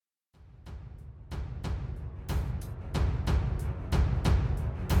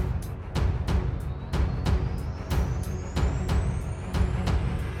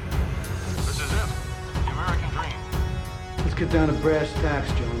get down to brass tacks,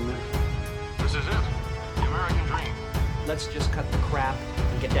 gentlemen. This is it. The American dream. Let's just cut the crap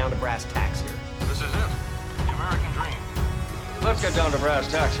and get down to brass tacks here. This is it. The American dream. Let's get down to brass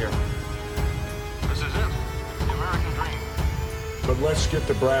tacks here. This is it. The American dream. But let's get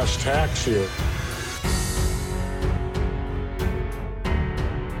the brass tacks here.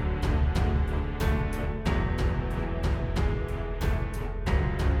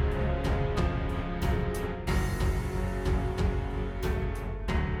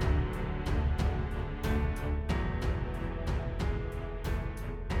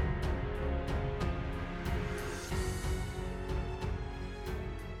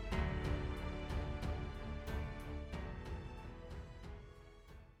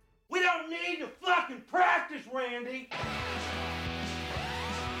 Need to fucking practice, Randy.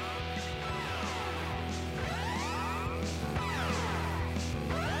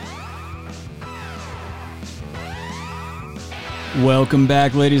 Welcome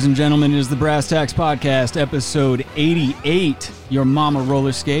back, ladies and gentlemen. It is the Brass Tacks Podcast, episode 88, Your Mama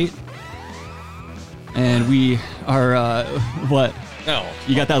Roller Skate. And we are, what? No.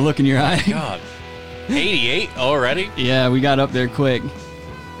 You got that look in your eye? God. 88 already? Yeah, we got up there quick.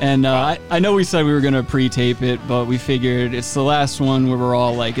 And I know we said we were going to pre-tape it, but we figured it's the last one where we're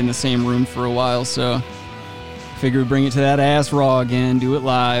all like in the same room for a while, so figured we'd bring it to that ass raw again, do it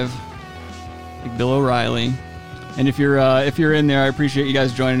live, like Bill O'Reilly. And if you're in there, I appreciate you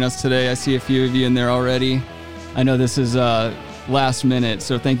guys joining us today. I see a few of you in there already. I know this is last minute,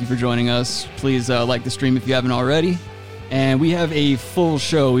 so thank you for joining us. Please like the stream if you haven't already. And we have a full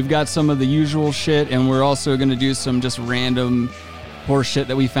show. We've got some of the usual shit, and we're also going to do some just random horse shit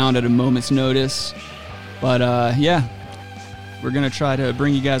that we found at a moment's notice. But yeah, we're gonna try to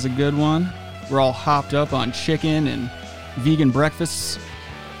bring you guys a good one. We're all hopped up on chicken and vegan breakfasts.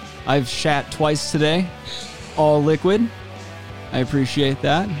 I've shat twice today, all liquid. I appreciate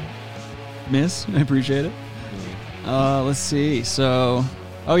that, miss. I appreciate it. Let's see. So,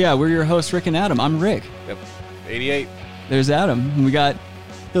 oh yeah, we're your hosts, Rick and Adam. I'm Rick. Yep. 88. There's Adam. And we got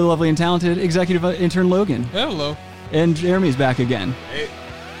the lovely and talented executive intern Logan. Hello. And Jeremy's back again. Hey.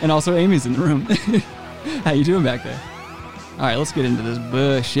 And also Amy's in the room. How you doing back there? All right, let's get into this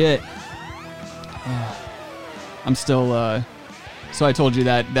bullshit. I'm still, so I told you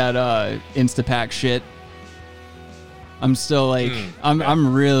that Instapack shit. I'm still like,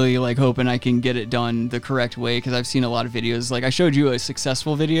 I'm really like hoping I can get it done the correct way, because I've seen a lot of videos. Like I showed you a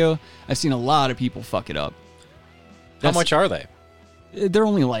successful video. I've seen a lot of people fuck it up. How much are they? They're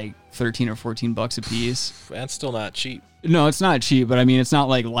only like 13 or 14 bucks a piece. That's still not cheap. No, it's not cheap, but I mean, it's not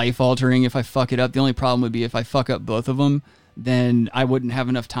like life altering if I fuck it up. The only problem would be if I fuck up both of them, then I wouldn't have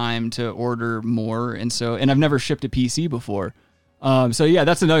enough time to order more. And I've never shipped a PC before. So yeah,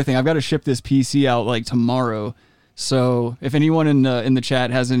 that's another thing. I've got to ship this PC out like tomorrow. So if anyone in the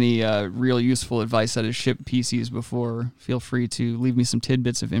chat has any real useful advice that has shipped PCs before, feel free to leave me some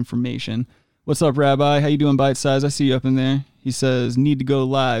tidbits of information. What's up, Rabbi? How you doing, Bite Size? I see you up in there. He says, need to go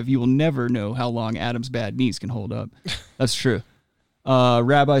live. You will never know how long Adam's bad knees can hold up. That's true.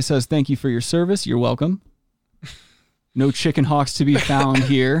 Rabbi says, thank you for your service. You're welcome. No chicken hawks to be found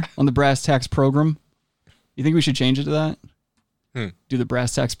here on the Brass Tacks program. You think we should change it to that? Do the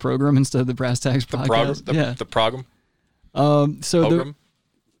Brass Tacks program instead of the Brass Tacks podcast? The program? So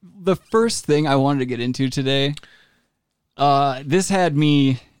the first thing I wanted to get into today, this had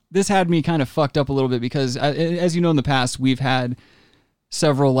me kind of fucked up a little bit because, as you know, in the past, we've had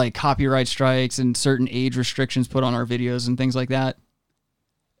several like copyright strikes and certain age restrictions put on our videos and things like that.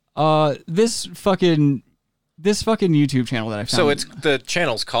 This fucking YouTube channel that I found. So the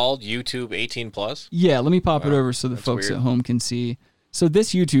channel's called YouTube 18+? Yeah, let me pop it over so the folks at home can see. So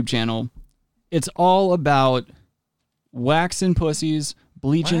this YouTube channel, it's all about waxing pussies,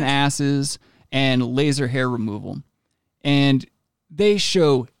 bleaching asses, and laser hair removal. And they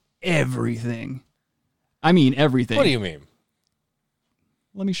show everything. I mean everything. What do you mean?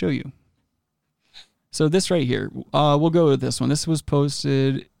 Let me show you. So this right here, we'll go with this one. This was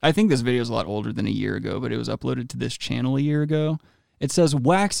posted, I think this video is a lot older than a year ago, but it was uploaded to this channel a year ago. It says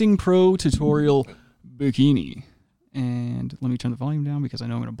Waxing Pro Tutorial Bikini. And let me turn the volume down because I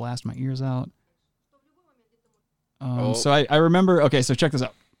know I'm going to blast my ears out. So I remember, okay, so check this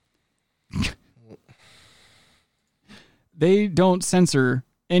out. They don't censor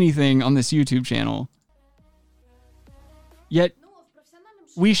anything on this YouTube channel. Yet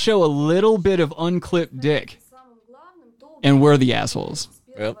we show a little bit of unclipped dick, and we're the assholes.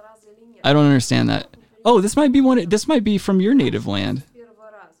 Yep. I don't understand that. Oh, this might be one. This might be from your native land.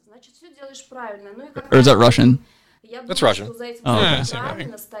 Or is that Russian? That's Russian. Oh, okay.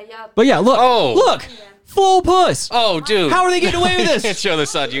 Yeah, But yeah, look, look, Full puss. Oh, dude. How are they getting away with this? Can't show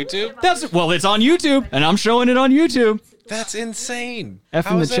this on YouTube. It's on YouTube, and I'm showing it on YouTube. That's insane. F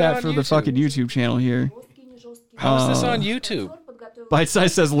How in the is that chat on for the YouTube? fucking YouTube channel here. How is this on YouTube? Bite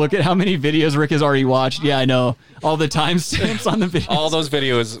Size says, look at how many videos Rick has already watched. Yeah, I know. All the timestamps on the videos. All those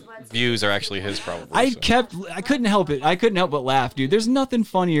views are actually his, probably. I couldn't help it. I couldn't help but laugh, dude. There's nothing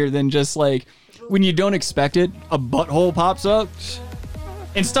funnier than just like when you don't expect it, a butthole pops up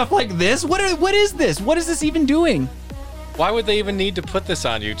and stuff like this. What is this? What is this even doing? Why would they even need to put this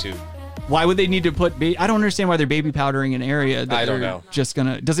on YouTube? Why would they need to put I don't understand why they're baby powdering an area that I don't they're know. just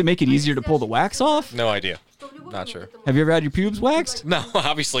gonna. Does it make it easier to pull the wax off? No idea. Not sure. Have you ever had your pubes waxed? No,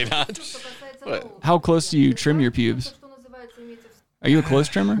 obviously not. But How close do you trim your pubes? Are you a close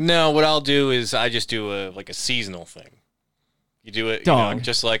trimmer? no, what I'll do is I just do a seasonal thing. You do it, Dog.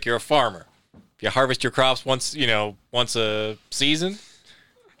 just like you're a farmer. You harvest your crops once a season,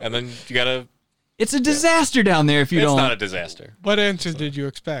 and then you gotta. It's a disaster down there if you It's don't. not a disaster. What answer did you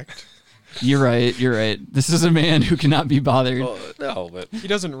expect? You're right. You're right. This is a man who cannot be bothered. Well, no, but He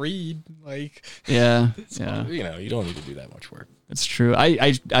doesn't read. Like, Yeah. you don't need to do that much work. It's true.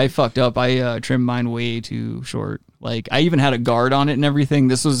 I fucked up. I trimmed mine way too short. Like I even had a guard on it and everything.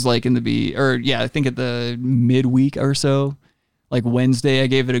 This was like in the I think at the midweek or so, like Wednesday, I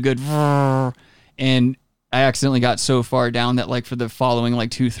gave it a good, and I accidentally got so far down that like for the following like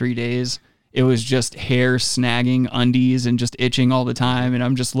 2-3 days, it was just hair snagging undies and just itching all the time, and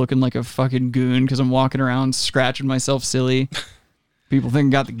I'm just looking like a fucking goon because I'm walking around scratching myself silly. People think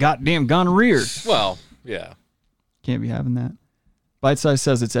I got the goddamn gonorrhea. Well, yeah. Can't be having that. Bite Size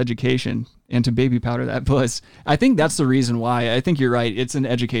says it's education and to baby powder that puss. I think that's the reason why. I think you're right. It's an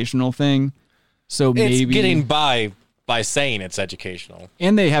educational thing. So maybe It's getting by saying it's educational.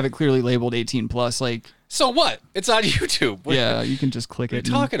 and they have it clearly labeled 18 plus. Like, So what? It's on YouTube. What yeah, you can just click are you it.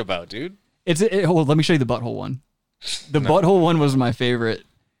 and- talking about, dude? Let me show you the butthole one. The butthole one was my favorite.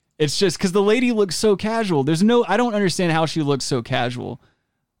 It's just because the lady looks so casual. I don't understand how she looks so casual.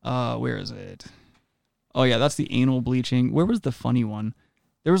 Where is it? Oh yeah, that's the anal bleaching. Where was the funny one?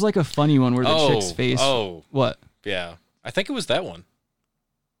 There was like a funny one where the chick's face. Oh, What? yeah. I think it was that one.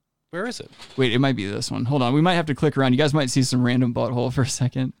 Where is it? Wait, it might be this one. Hold on. We might have to click around. You guys might see some random butthole for a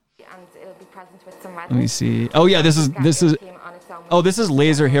second. Let me see. Oh yeah, this is. Oh, this is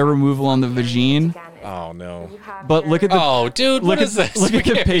laser hair removal on the vagine. Oh no. But look at the. Oh, dude, what is this? Look We at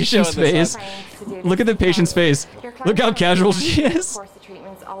the can't be patient's showing this face. Look at the patient's face. Look how casual she is.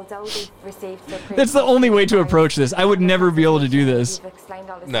 That's the only way to approach this. I would never be able to do this.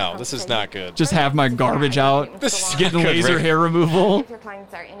 No, this is not good. Just have my garbage out. This is Getting not good, laser Rick. hair removal.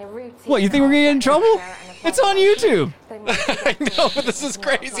 What, you think we're gonna get in trouble? It's on YouTube. I know, but this is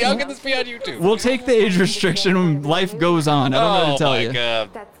crazy. How can this be on YouTube? We'll take the age restriction when life goes on. I don't know what to tell you.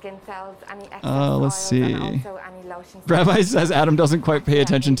 God. Let's see. Rabbi says Adam doesn't quite pay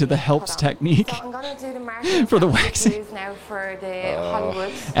attention to the helps technique. For the waxing.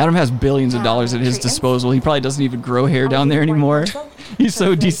 Adam has billions of dollars at his disposal. He probably doesn't even grow hair down there anymore. He's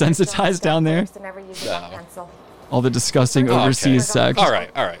so desensitized down there. All the disgusting overseas sex. All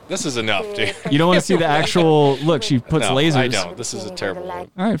right. This is enough, dude. You don't want to see the actual look. She puts No, lasers. I don't. This is a terrible one.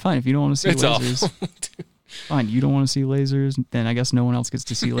 All right, fine. If you don't want to see It's lasers, awful. fine. You don't want to see lasers, then I guess no one else gets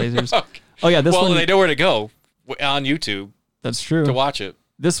to see lasers. Oh yeah, this Well, one. they know where to go on YouTube That's true. to watch it.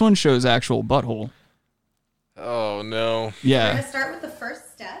 This one shows actual butthole. Oh no. We're Yeah. gonna start with the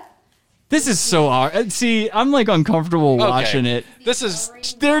first step. This is so hard. See, I'm like uncomfortable watching it. This is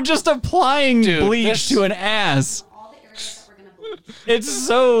They're just applying Dude, bleach this- to an ass. All the areas that we're gonna bleach. It's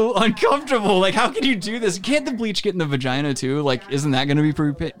so uncomfortable. Like, how can you do this? Can't the bleach get in the vagina too? Like, isn't that going to be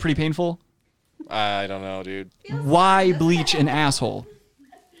pretty painful? I don't know, dude. Why bleach an asshole?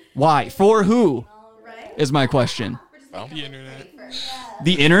 Why? For who? Right? Is my question. the internet.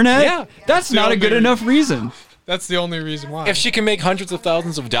 The internet? Yeah. That's the not a good only- enough reason. That's the only reason why. If she can make hundreds of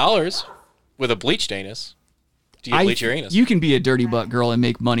thousands of dollars with a bleached anus, do you bleach your anus? You can be a dirty butt girl and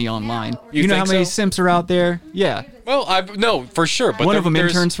make money online. You You know how think many so? simps are out there? Yeah. Well, no, for sure. But One of them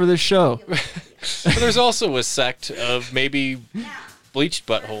there's, interns for this show. but there's also a sect of maybe bleached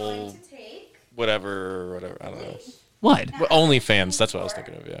butthole, whatever. I don't know. What? Well, OnlyFans. That's what I was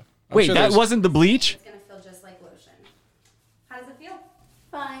thinking of. Yeah. I'm Wait, sure that there's- wasn't the bleach? It's gonna feel just like lotion. How does it feel?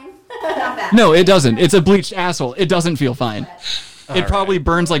 Fine. Not bad. No, it doesn't. It's a bleached asshole. It doesn't feel fine. It All probably right.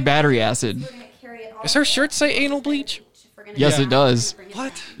 burns like battery acid. We're gonna carry it all Does her shirt say anal bleach? We're gonna Yes, it does. bring it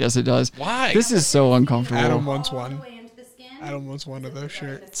What? Yes, it does. Why? This is so Adam uncomfortable. wants all one. the way into the skin. Adam wants one of those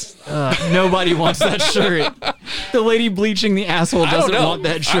shirts. Nobody wants that shirt. The lady bleaching the asshole I don't doesn't know. want that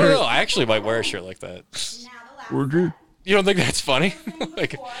I don't shirt. know. I actually might wear a shirt like that. Now the last Would you? You don't think that's funny?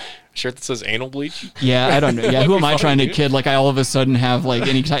 Like a shirt that says anal bleach? Yeah, I don't know. Yeah, who am I That'd be trying to funny, kid? Like I all of a sudden have like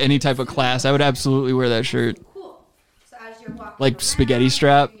any type of class. I would absolutely wear that shirt. Cool. So as you're walking Like around, spaghetti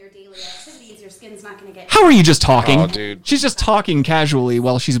strap. doing your daily activities, your skin's not gonna get How are you just talking? Oh, dude. She's just talking casually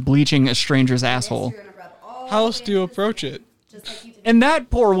while she's bleaching a stranger's asshole. You're gonna rub all How else the do you way into the approach skin, it? just like you did. And that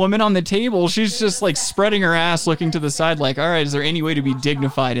poor woman on the table, she's just like spreading her ass, looking to the side like, all right, is there any way to be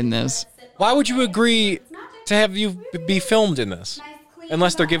dignified in this? Why would you agree to have you be filmed in this?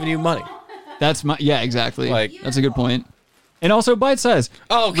 Unless they're giving you money. That's my, yeah, exactly. Like- That's a good point. And also bite size.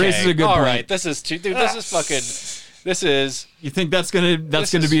 Okay. Raises a good all point. right. This is too, dude. This is fucking. This is. You think that's gonna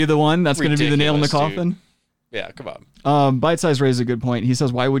This be is the one? That's gonna be the nail in the ridiculous, coffin? Yeah. Come on. Bite size raises a good point. He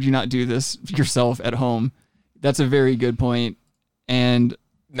says, why would you not do this yourself at home? That's a very good point. And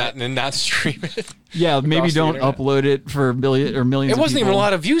Not stream it. yeah, maybe Across the don't internet. upload it for millions. It wasn't of even a people.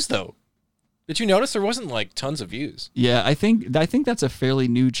 lot of views though. Did you notice there wasn't like tons of views? Yeah, I think that's a fairly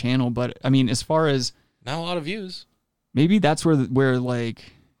new channel, but I mean, as far as Not a lot of views. maybe that's where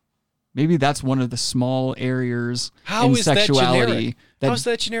like maybe that's one of the small areas How in is that sexuality generic? How is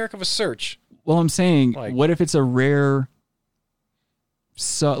that generic of a search? Well, I'm saying, Like- what if it's a rare,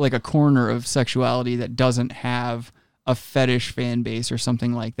 like a corner of sexuality that doesn't have a fetish fan base or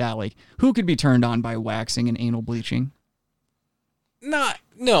something like that? Like, who could be turned on by waxing and anal bleaching?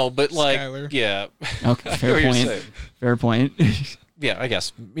 No, but like, Skylar. yeah. Okay, I hear fair what you're point. saying. Fair point. Yeah, I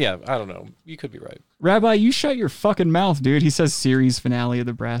guess. Yeah, I don't know. You could be right. Rabbi, you shut your fucking mouth, dude. He says series finale of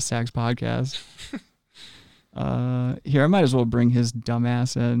the Brass Tacks podcast. Here, I might as well bring his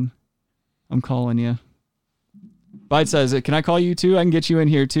dumbass in. I'm calling you. Bite says, "Can I call you too? I can get you in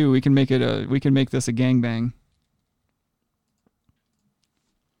here too. We can make this a gangbang."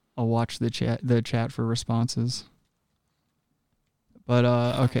 I'll watch the chat for responses. But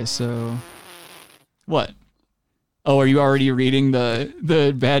okay, so what? Oh, are you already reading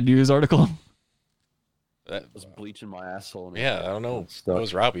the bad news article? That was bleaching my asshole. And Yeah, I don't know. Stuck. That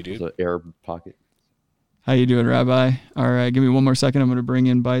was Robbie, dude. The air pocket. How you doing, Rabbi? All right, give me one more second. I'm going to bring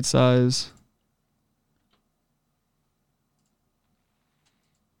in Bite Size.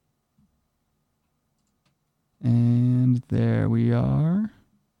 And there we are.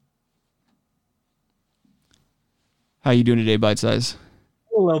 How you doing today, Bite Size?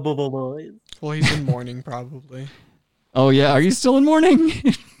 Hello, boys. Well, he's in mourning probably. Oh yeah, are you still in mourning?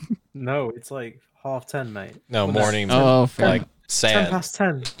 No, it's like 10:30, mate. No, Well, morning. Oh, like 10 sad. past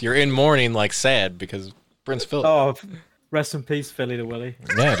 10. You're in mourning like sad because Prince Philip. Oh, rest in peace, Philly the Willy.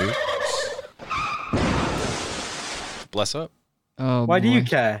 Yeah, dude. Bless up. Oh, Why do you boy.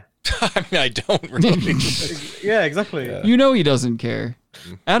 care? I mean, I don't really. Yeah, exactly. You know he doesn't care.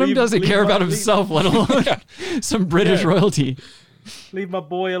 Adam Leave- doesn't leave care my- about leave- himself, let alone some British Yeah. royalty, Leave my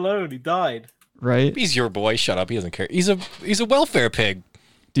boy alone. He died. right? He's your boy. Shut up. He doesn't care. He's a welfare pig.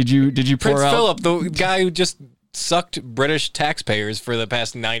 Did you pour Prince out? Philip, the guy who just sucked British taxpayers for the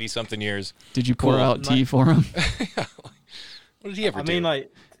past 90-something years. Did you pour Cool. out tea for him? What did he ever I do? mean, like,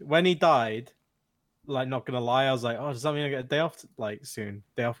 when he died, like, not gonna lie, I was like, oh, does that mean I get a day off, like, soon?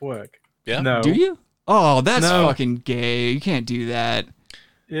 Day off work? Yeah? No. Do you? Oh, that's No. fucking gay. You can't do that.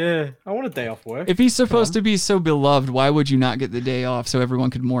 Yeah, I want a day off work. If he's supposed to be so beloved, why would you not get the day off so everyone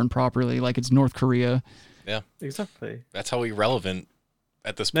could mourn properly, like it's North Korea? Yeah. Exactly. That's how irrelevant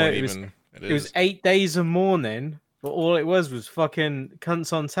at this No, point it was- even it It was is. 8 days of mourning, but all it was fucking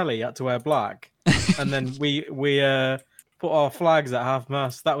cunts on telly had to wear black. And then we put our flags at half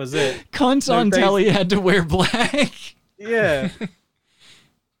mast. That was it. Cunts No on days- telly had to wear black. Yeah.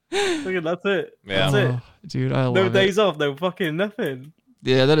 Look at that's it. Yeah. That's it. Oh, dude, I love No it. days off, no fucking nothing.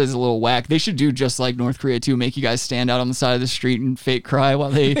 Yeah, that is a little whack. They should do just like North Korea too. Make you guys stand out on the side of the street and fake cry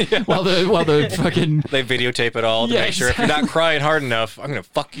while they while the fucking. They videotape it all to Yeah, make sure if you're not crying hard enough, I'm gonna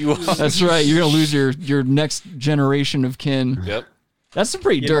fuck you up. That's right. You're gonna lose your next generation of kin. Yep. That's some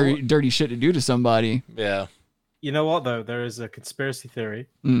pretty You know dirty what? dirty shit to do to somebody. Yeah. You know what though? There is a conspiracy theory.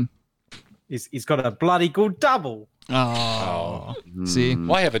 Mm. He's got a bloody good double. Oh, see,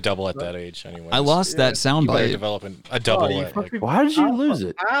 Well, I have a double at that age anyway. I lost that You better soundbite. develop a double. you at, like, fucking Why did you lose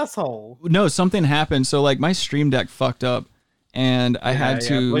it? asshole? No, something happened. So like my Stream Deck fucked up, and I had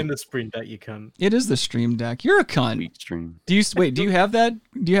to. blame the screen that you can. It is the Stream Deck. You're a cunt. Sweet stream. Do you wait? Do you have that?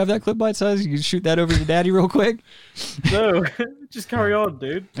 Do you have that clip Bite Size? You can shoot that over to Daddy real quick. No, just carry on,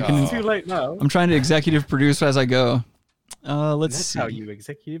 dude. It's too late now. I'm trying to executive produce as I go. Let's That's see. how you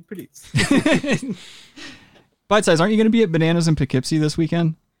executive produce. Bite Size, aren't you going to be at Bananas in Poughkeepsie this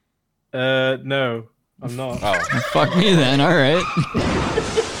weekend? No, I'm not. Oh, Fuck me then. All right.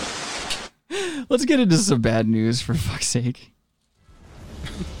 Let's get into some bad news for fuck's sake.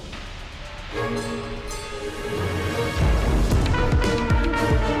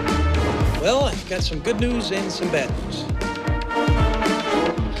 got some good news and some bad news.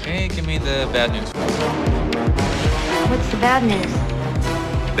 Okay, give me the bad news. What's the bad news?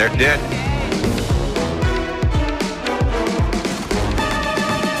 They're dead.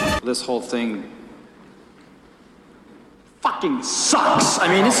 This whole thing fucking sucks. I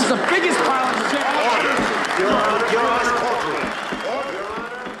mean, this is the biggest pile of shit ever.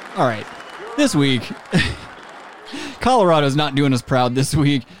 All right, this week, Colorado's not doing us proud this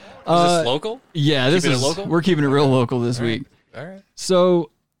week. Is this local? Yeah, this Keeping is it local? We're keeping it real local this week. All right. So,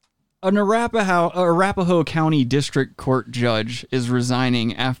 an Arapahoe County District Court judge is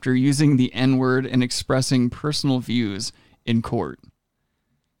resigning after using the N-word and expressing personal views in court.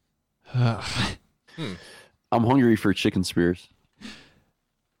 I'm hungry for chicken spears.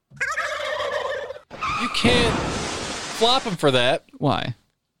 You can't flop him for that Why?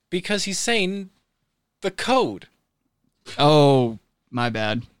 because he's saying the code. Oh, my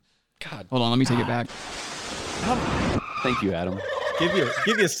bad. God. Hold on, let me take it back. Thank you, Adam. Give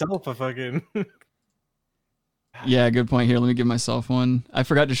yourself a fucking. Yeah, good point here. Let me give myself one. I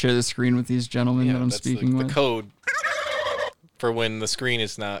forgot to share the screen with these gentlemen that I'm that's speaking the with. code for when the screen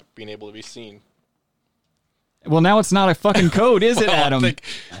is not being able to be seen. Well, now it's not a fucking code, is it, Well, I Adam? think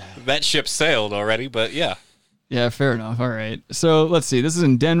that ship sailed already, but yeah. Yeah, fair enough. All right. So let's see. This is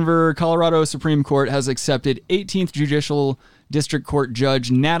in Denver. Colorado Supreme Court has accepted 18th Judicial District Court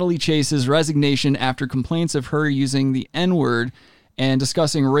Judge Natalie Chase's resignation after complaints of her using the N-word and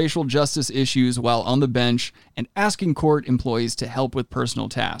discussing racial justice issues while on the bench and asking court employees to help with personal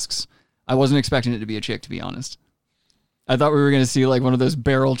tasks. I wasn't expecting it to be a chick, to be honest. I thought we were going to see like one of those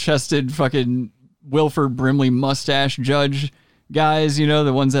barrel-chested fucking Wilford Brimley mustache judge guys, you know,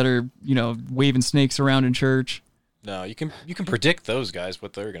 the ones that are, you know, waving snakes around in church. No, you can predict those guys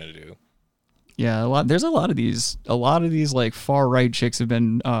what they're gonna do. Yeah, there's a lot of these like far right chicks have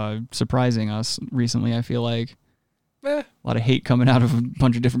been surprising us recently. I feel like a lot of hate coming out of a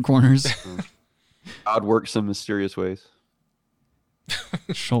bunch of different corners. God works in mysterious ways.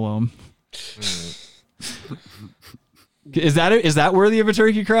 Shalom. Is that worthy of a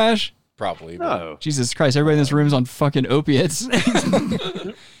turkey crash? Probably. No. Jesus Christ, everybody in this room's on fucking opiates.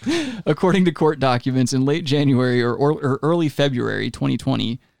 According to court documents, in late January or early February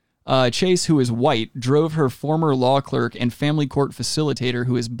 2020, Chase, who is white, drove her former law clerk and family court facilitator,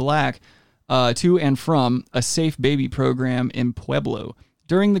 who is black, to and from a safe baby program in Pueblo.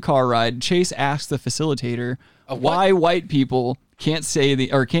 During the car ride, Chase asked the facilitator why white people can't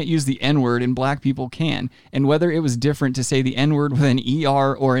use the N-word and black people can, and whether it was different to say the N-word with an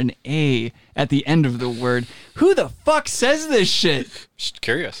ER or an A at the end of the word. Who the fuck says this shit? Just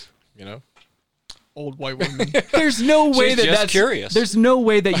curious, you know? Old white woman. There's no way She's that just that's curious. There's no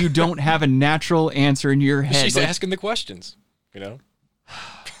way that you don't have a natural answer in your head. She's Like, asking the questions, you know?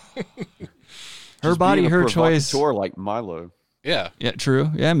 her body, being a her choice. provocateur like Milo. Yeah. Yeah, true.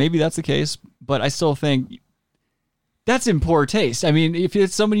 Yeah, maybe that's the case, but I still think that's in poor taste. I mean, if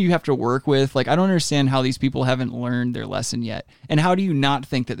it's somebody you have to work with, like, I don't understand how these people haven't learned their lesson yet. And how do you not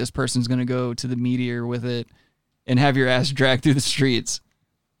think that this person's going to go to the meteor with it and have your ass dragged through the streets?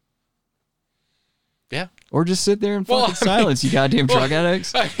 Yeah. Or just sit there in fucking silence, you goddamn drug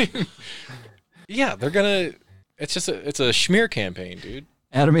addicts. I mean, yeah, they're gonna. It's a schmear campaign, dude.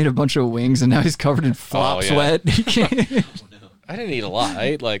 Adam ate a bunch of wings and now he's covered in flop sweat. He can't. I didn't eat a lot. I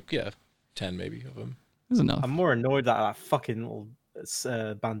ate like 10 maybe of them. That's enough. I'm more annoyed at that fucking little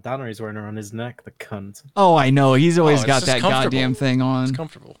bandana he's wearing around his neck. The cunt. Oh, I know. He's always it's got just that comfortable. goddamn thing on. It's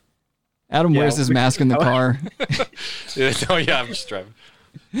comfortable. Adam wears his mask in the car. Oh yeah, I'm just driving.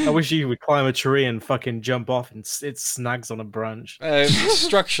 I wish he would climb a tree and fucking jump off and it snags on a branch.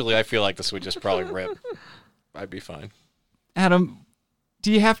 Structurally, I feel like this would just probably rip. I'd be fine. Adam,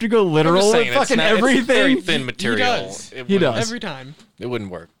 do you have to go literal with fucking everything? It's very thin material. He does. Every time. It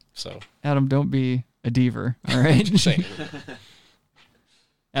wouldn't work. So Adam, don't be a deaver, all right? Just saying.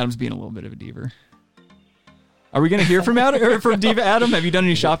 Adam's being a little bit of a deaver. Are we gonna hear from Adam or from Diva Adam? Have you done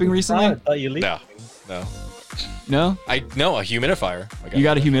any shopping recently? No. No? A humidifier. You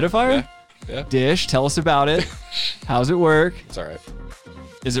got a humidifier? Yeah. Dish, tell us about it. How's it work? It's all right.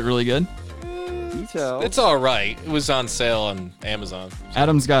 Is it really good? It's all right. It was on sale on Amazon.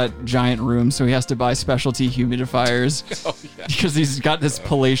 Adam's got giant rooms, so he has to buy specialty humidifiers because he's got this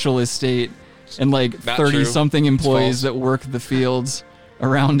palatial estate and like Not 30-something true. It's employees false. that work the fields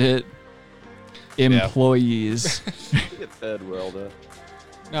around it. Employees. Get fed well, though.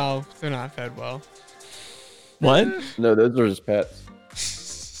 No, they're not fed well. What? No, those are just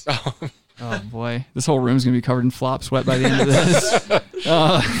pets. Oh boy, this whole room's gonna be covered in flop sweat by the end of this.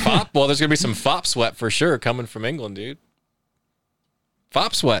 Fop? Well, there's gonna be some fop sweat for sure coming from England, dude.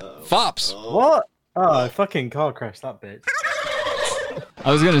 Fops wet. Fops. What? Oh, fucking car crash that bitch.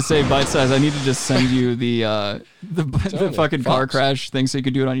 I was gonna say, Bite Size, I need to just send you the fucking car crash thing so you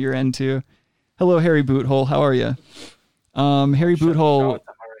can do it on your end too. Hello, Harry Boothole. How are you? Harry Boothole.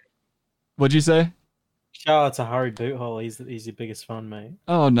 What'd you say? Shout out to Harry Boothole. He's your biggest fan, mate.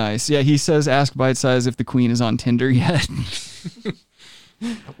 Oh, nice. Yeah, he says, ask Bite Size if the Queen is on Tinder yet.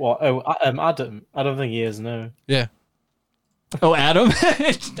 What? Oh, Adam. I don't think he is. No. Yeah. Oh, Adam.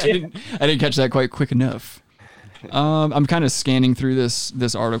 I didn't catch that quite quick enough. I'm kind of scanning through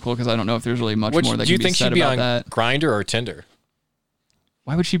this article because I don't know if there's really much more that can be said about that. Grindr or Tinder?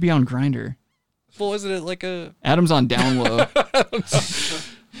 Why would she be on Grindr? Well, isn't it like a... Adam's on down low.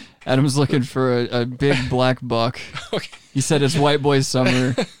 Adam's looking for a big black buck. Okay. He said it's white boy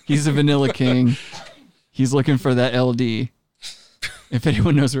summer. He's a vanilla king. He's looking for that LD. If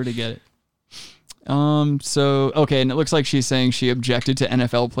anyone knows where to get it. Okay, and it looks like she's saying she objected to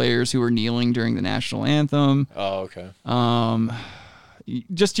NFL players who were kneeling during the national anthem. Oh, okay.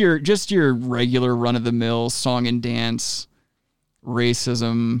 Just your regular run of the mill song and dance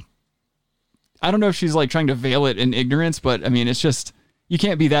racism. I don't know if she's like trying to veil it in ignorance, but I mean, it's just, you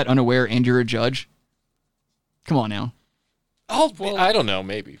can't be that unaware and you're a judge. Come on now. Oh, well, I don't know.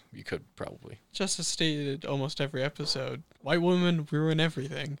 Maybe you could probably. Just as stated almost every episode, white women ruin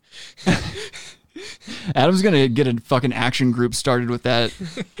everything. Adam's gonna get a fucking action group started with that.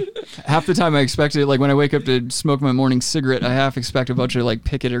 Half the time I expect it, like when I wake up to smoke my morning cigarette, I half expect a bunch of like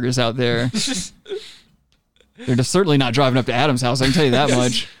picketers out there. They're just certainly not driving up to Adam's house, I can tell you that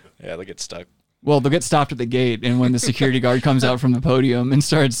much. Yeah, they'll get stuck. Well, they'll get stopped at the gate, and when the security guard comes out from the podium and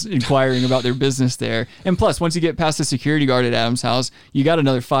starts inquiring about their business there. And plus, once you get past the security guard at Adam's house, you got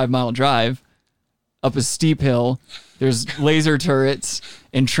another 5-mile drive up a steep hill. There's laser turrets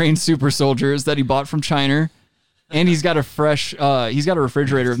and trained super soldiers that he bought from China. And he's got a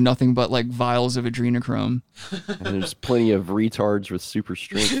refrigerator of nothing but like vials of adrenochrome. And there's plenty of retards with super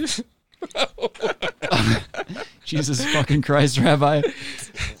strength. Jesus fucking Christ, Rabbi.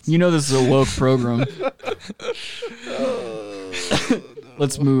 You know this is a woke program.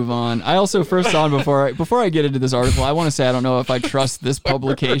 Let's move on. I also, first on, before I get into this article, I want to say I don't know if I trust this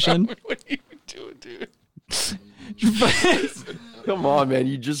publication. What are you doing, dude? Come on, man.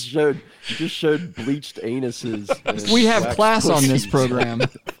 You just showed bleached anuses. We have class on this program.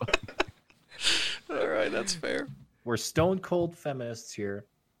 All right, that's fair. We're stone cold feminists here,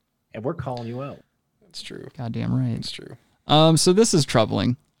 and we're calling you out. That's true. Goddamn right. That's true. So this is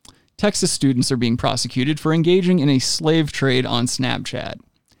troubling. Texas students are being prosecuted for engaging in a slave trade on Snapchat.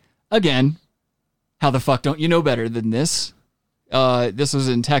 Again, how the fuck don't you know better than this? This was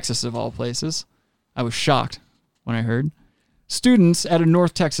in Texas of all places. I was shocked when I heard. Students at a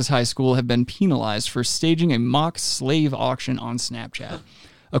North Texas high school have been penalized for staging a mock slave auction on Snapchat.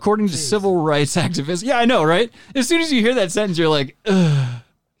 According to civil rights activists. Yeah, I know, right? As soon as you hear that sentence, you're like, ugh.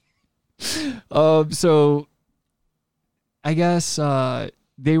 So I guess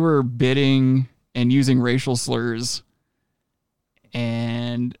they were bidding and using racial slurs.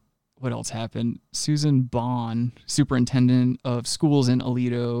 And what else happened? Susan Bond, superintendent of schools in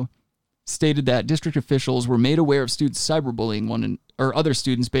Aledo, stated that district officials were made aware of students cyberbullying other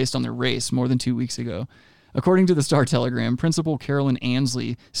students based on their race more than 2 weeks ago. According to the Star-Telegram, Principal Carolyn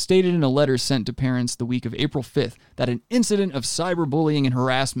Ansley stated in a letter sent to parents the week of April 5th that an incident of cyberbullying and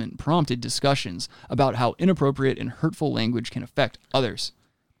harassment prompted discussions about how inappropriate and hurtful language can affect others.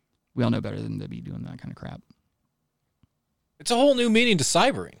 We all know better than to be doing that kind of crap. It's a whole new meaning to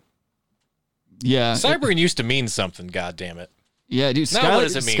cybering. Yeah. Cybering used to mean something, goddammit. Yeah, dude, Now what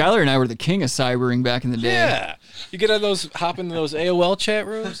does it mean? Skylar and I were the king of cybering back in the day. Yeah. You get on hop into those AOL chat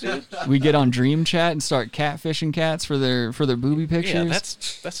rooms, dude. We get on Dream Chat and start catfishing cats for their booby pictures. Yeah,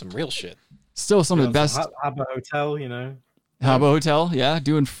 that's some real shit. Still some of the best. Habba Hotel, you know. Habba Hotel, yeah,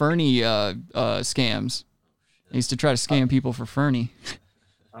 doing Fernie scams. I used to try to scam people for Fernie.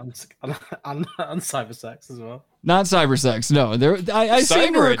 And cybersex as well. Not cybersex, no. I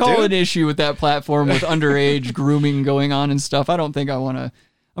seem to recall an issue with that platform with underage grooming going on and stuff. I don't think I want to.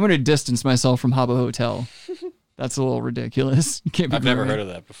 I'm going to distance myself from Habba Hotel. That's a little ridiculous. You can't be I've never heard of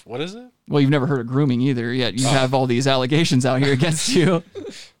that before. What is it? Well, you've never heard of grooming either, yet you have all these allegations out here against you.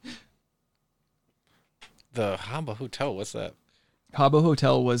 The Habba Hotel, what's that? Habba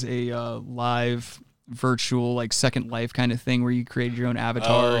Hotel was a live virtual like Second Life kind of thing where you create your own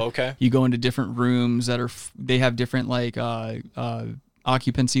avatar. Oh, okay. You go into different rooms that are they have different like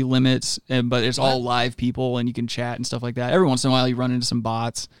occupancy limits, but it's all live people and you can chat and stuff like that. Every once in a while you run into some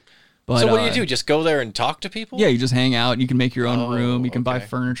bots. But, so what do? Just go there and talk to people? Yeah, you just hang out. You can make your own room. You can buy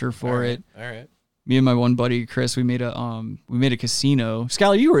furniture for it. All right. Me and my one buddy Chris, we made a casino.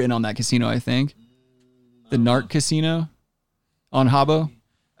 Skylar, you were in on that casino, I think. The Narc casino on Habbo.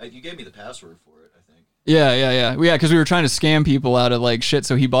 You gave me the password for it, I think. Yeah, because we were trying to scam people out of like shit.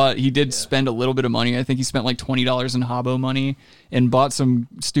 So he did spend a little bit of money. I think he spent like $20 in Habbo money and bought some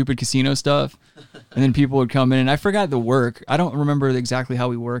stupid casino stuff. And then people would come in, and I forgot the work. I don't remember exactly how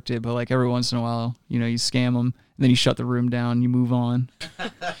we worked it, but like every once in a while, you scam them, and then you shut the room down, and you move on,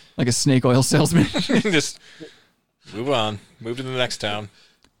 like a snake oil salesman. Just move on, move to the next town.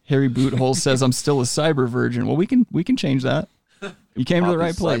 Harry Boothole says, "I'm still a cyber virgin." Well, we can change that. You came to the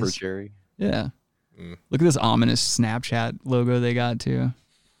right place. Cyber cherry. Yeah. Look at this ominous Snapchat logo they got too.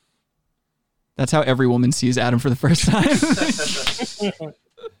 That's how every woman sees Adam for the first time.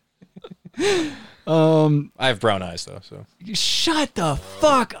 I have brown eyes though, so shut the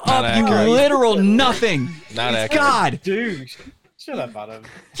fuck Not up, accurate. you literal nothing. Not accurate. God, dude, shut up, Adam.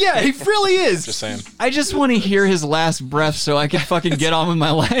 Yeah, he really is. Just saying. I just want to hear his last breath so I can fucking get on with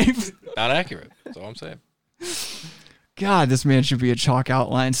my life. Not accurate. That's all I'm saying. God, this man should be a chalk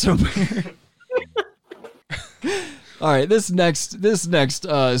outline somewhere. All right, this next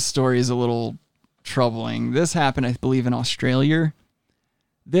story is a little troubling. This happened, I believe, in Australia.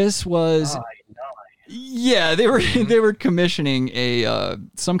 This was, yeah, they were commissioning a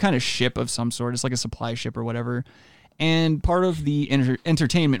some kind of ship of some sort. It's like a supply ship or whatever. And part of the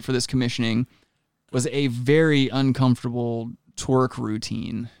entertainment for this commissioning was a very uncomfortable twerk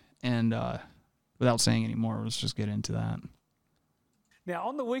routine. And without saying any more, let's just get into that. Now,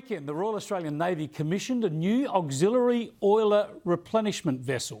 on the weekend, the Royal Australian Navy commissioned a new auxiliary oiler replenishment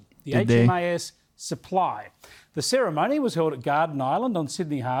vessel, the HMAS Supply. The ceremony was held at Garden Island on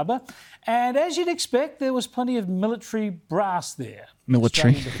Sydney Harbour, and as you'd expect, there was plenty of military brass there.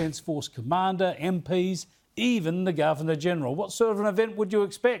 Military. Australian Defence Force Commander, MPs, even the Governor-General. What sort of an event would you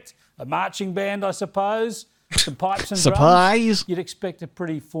expect? A marching band, I suppose? Some pipes and Surprise. drums? You'd expect a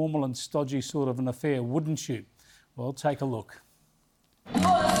pretty formal and stodgy sort of an affair, wouldn't you? Well, take a look.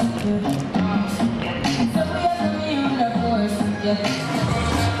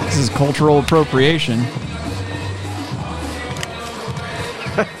 This is cultural appropriation.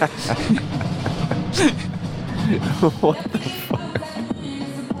 What the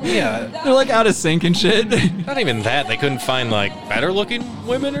fuck? Yeah. They're like out of sync and shit. Not even that. They couldn't find like better looking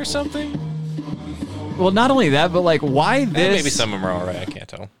women or something. Well, not only that, but like, why this? Maybe some of them are all right. I can't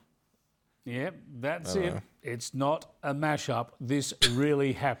tell. Yep, that's it. It's not a mashup. This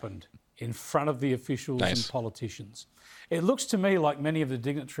really happened in front of the officials and politicians. It looks to me like many of the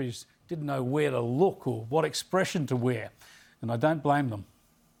dignitaries didn't know where to look or what expression to wear, and I don't blame them.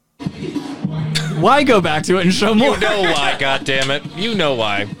 Why go back to it and show more? You know why, goddammit. You know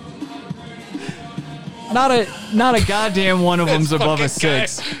why. Not a goddamn one of them's above a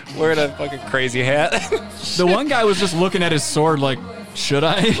 6. Wearing a fucking crazy hat. The one guy was just looking at his sword like, should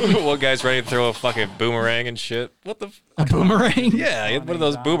I? One guy's ready to throw a fucking boomerang and shit. What the? A boomerang? Yeah, he had one of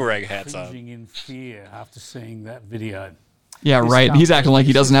those boomerang hats on. Cringing in fear after seeing that video. Yeah, right. He's acting like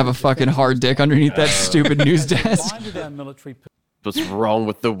he doesn't have a fucking hard dick underneath that stupid news desk. What's wrong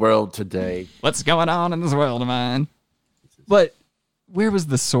with the world today? What's going on in this world of mine? But where was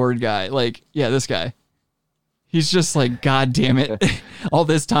the sword guy? Like, yeah, this guy. He's just like, God damn it. All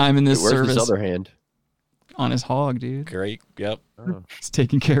this time in this Where's service. his other hand? On his hog, dude. Great. Yep. Oh. He's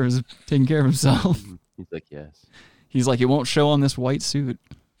taking care of himself. He's like, yes. He's like, it won't show on this white suit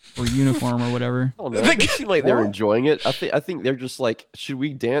or uniform or whatever. Oh, no. They seem like they're enjoying it. I think they're just like, should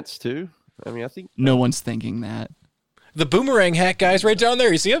we dance too? I mean, I think no one's thinking that. The boomerang hat guy's right down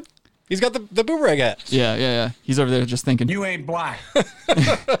there. You see him? He's got the boomerang hat. Yeah. He's over there just thinking. You ain't black.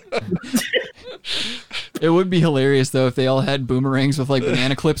 It would be hilarious though if they all had boomerangs with like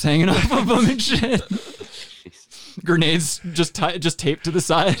banana clips hanging off of them and shit. Grenades just taped to the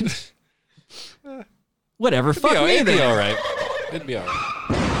side. Whatever. Fuck me. It'd be all right. It'd be all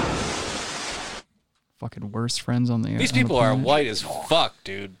right. Fucking worst friends on the air. These people are white as fuck,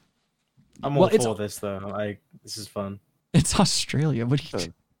 dude. I'm all for this though. This is fun. It's Australia. What do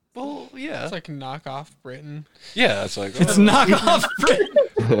you? Well, yeah. It's like knockoff Britain. Yeah, it's like It's knockoff Britain.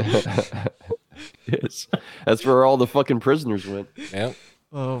 Yes. That's where all the fucking prisoners went. Yep.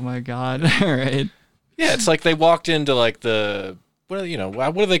 Oh my god. All right. Yeah, it's like they walked into like what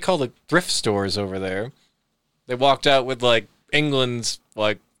do they call the thrift stores over there? They walked out with like England's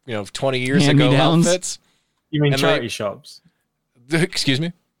 20 years ago Hand-me-downs. outfits. You mean And charity shops? Excuse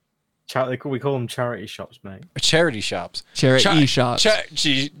me? We call them charity shops, mate. Charity shops. Charity shops.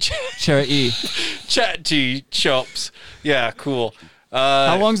 Charity. Charity. Charity shops. Yeah, cool.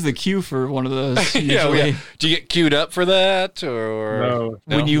 How long's the queue for one of those? Usually? Do you get queued up for that, or No.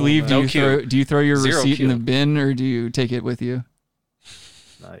 When you leave, do you throw your Zero receipt in queue. the bin, or do you take it with you?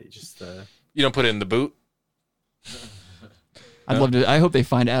 No, you just you don't put it in the boot? I'd love to. I hope they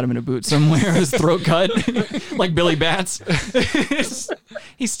find Adam in a boot somewhere, his throat cut, like Billy Bats.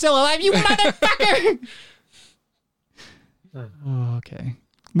 He's still alive, you motherfucker! Okay,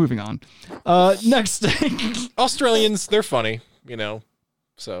 moving on. Next, Australians, they're funny, you know.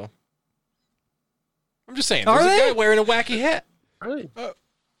 So I'm just saying, Are there's they? a guy wearing a wacky hat. Really?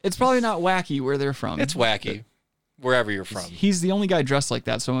 It's probably not wacky where they're from. It's wacky wherever you're from. He's the only guy dressed like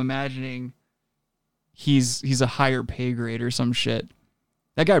that, so I'm imagining he's a higher pay grade or some shit.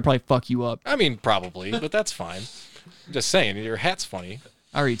 That guy would probably fuck you up. I mean, probably, but that's fine. I'm just saying, your hat's funny.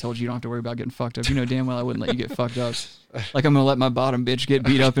 I already told you don't have to worry about getting fucked up. You know damn well I wouldn't let you get fucked up. Like I'm gonna let my bottom bitch get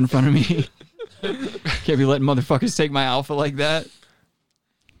beat up in front of me. Can't be letting motherfuckers take my alpha like that.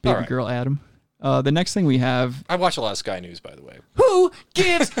 Baby right. girl Adam. The next thing we have. I watch a lot of Sky News, by the way. Who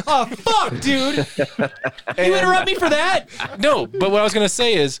gives a fuck, dude? You interrupt me for that? No, but what I was gonna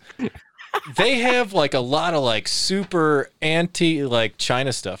say is they have like a lot of like super anti like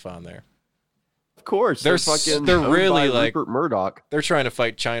China stuff on there. Of course, They're owned really by like Rupert Murdoch. They're trying to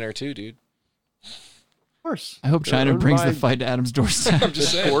fight China too, dude. Of course. I hope They're China owned brings by the fight to Adam's doorstep. I'm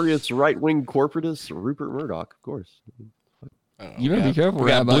just saying. notorious right-wing corporatist Rupert Murdoch. Of course. You better be careful, We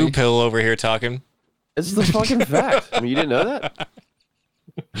got Rabbi. Blue Pill over here talking. It's the fucking fact. I mean, you didn't know that?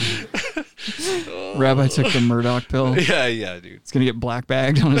 Rabbi took the Murdoch pill. Yeah, dude. He's gonna get black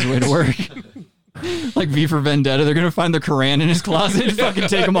bagged on his way to work. Like V for Vendetta, they're gonna find the Quran in his closet and fucking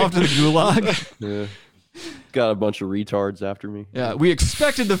take him off to the gulag. Yeah. Got a bunch of retards after me. Yeah, we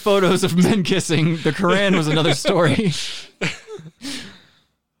expected the photos of men kissing. The Quran was another story.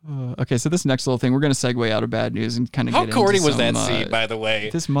 Okay, so this next little thing, we're going to segue out of bad news and kind of How get corny into was some, that scene, by the way?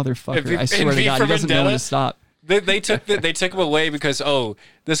 This motherfucker, I In swear to V God, for he doesn't know when Vendetta? to stop. They took him away because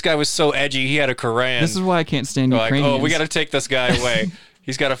this guy was so edgy. He had a Quran. This is why I can't stand They're like, Ukrainians. we got to take this guy away.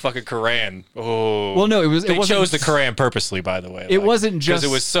 He's got a fucking Quran. Oh, Well, no, They it wasn't, chose the Quran purposely, by the way. It wasn't just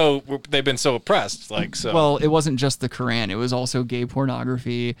because it was so they've been so oppressed. Like so. Well, it wasn't just the Quran. It was also gay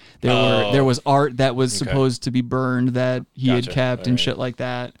pornography. Oh. There was art that was Okay. supposed to be burned that he had Gotcha. kept All and right. shit like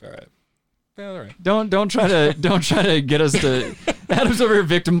that. All right. Yeah, all right. Don't try to get us to Adam's over here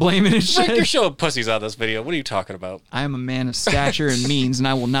victim blaming and Rick, you're shit. showing pussies on this video. What are you talking about? I am a man of stature and means, and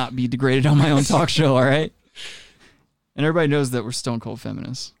I will not be degraded on my own talk show. All right. And everybody knows that we're stone cold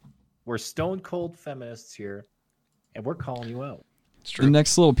feminists. We're stone cold feminists here, and we're calling you out. It's true. The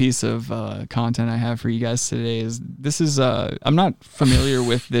next little piece of content I have for you guys today is I'm not familiar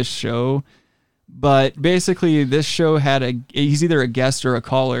with this show, but basically this show had he's either a guest or a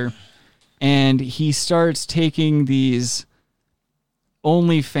caller, and he starts taking these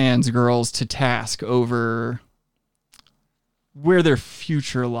OnlyFans girls to task over where their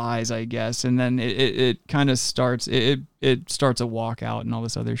future lies, I guess. And then it kind of starts, it starts a walkout and all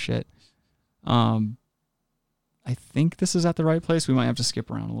this other shit. I think this is at the right place. We might have to skip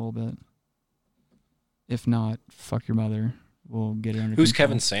around a little bit. If not, fuck your mother. We'll get it under Who's control.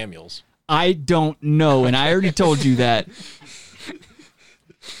 Kevin Samuels? I don't know, and I already told you that.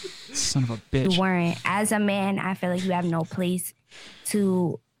 Son of a bitch. Warren, as a man, I feel like you have no place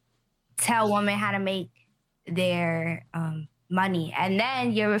to tell women how to make their money. And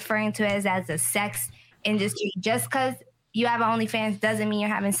then you're referring to it as a sex industry. Just because you have OnlyFans doesn't mean you're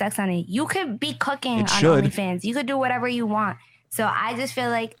having sex on it. You could be cooking on OnlyFans. You could do whatever you want. So I just feel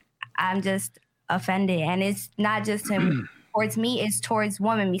like I'm just offended. And it's not just him towards me, it's towards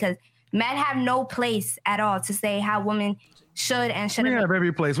women, because men have no place at all to say how women should and We shouldn't. have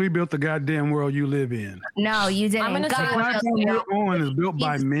every place. We built the goddamn world you live in. No, you didn't. The God platform built you're on is built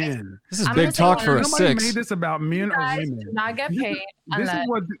by men. This is big talk for a Nobody six. made this about men or guys women. do not get This is- paid this is unless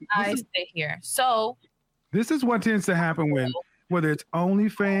what- I sit here. So This is what tends to happen whether it's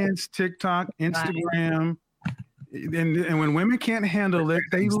OnlyFans, TikTok, Instagram, and when women can't handle it,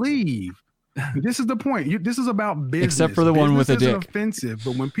 they leave. This is the point. This is about business. Except for the one with a Business isn't dick. offensive,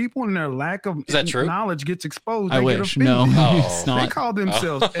 but when people and their lack of Is that true? knowledge gets exposed, I they get wish. offended. No, it's They not. call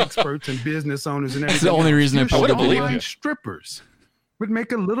themselves experts and business owners and That's everything. the only else. reason I You're probably believe online you. strippers would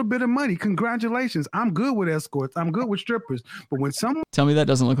make a little bit of money. Congratulations. I'm good with escorts. I'm good with strippers. But when someone Tell me that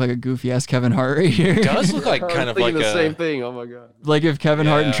doesn't look like a goofy ass Kevin Hart right here. It does look like I was kind of thinking like the a same thing. Oh my god. Like if Kevin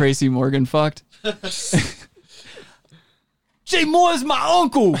Hart and Yeah. Tracy Morgan fucked. Jay Moore's my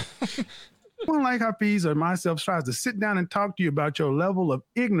uncle. Someone like Hafiz or myself tries to sit down and talk to you about your level of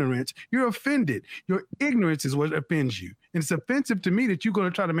ignorance, you're offended. Your ignorance is what offends you. And it's offensive to me that you're going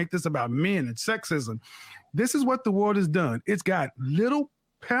to try to make this about men and sexism. This is what the world has done. It's got little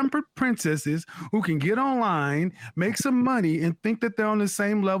pampered princesses who can get online, make some money, and think that they're on the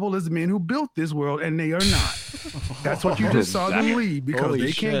same level as men who built this world, and they are not. That's what you just saw them leave, because Holy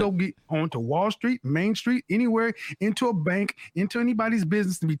they can't shit. go get onto Wall Street, Main Street, anywhere, into a bank, into anybody's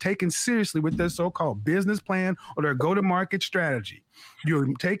business to be taken seriously with their so-called business plan or their go-to-market strategy. You're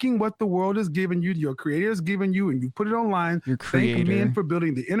taking what the world has given you, your creator has given you, and you put it online. Your Thank men creator. for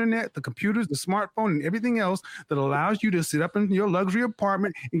building the internet, the computers, the smartphone, and everything else that allows you to sit up in your luxury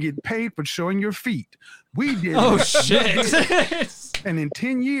apartment and get paid for showing your feet. We did Oh, it. shit. And in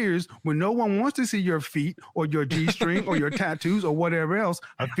 10 years, when no one wants to see your feet or your G-string or your tattoos or whatever else,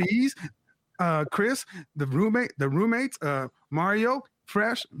 Hafiz, Chris, the roommates, Mario,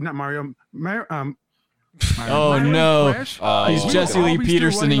 Fresh, not Mario, Oh, Myron no. Fresh, He's we Jesse will Lee always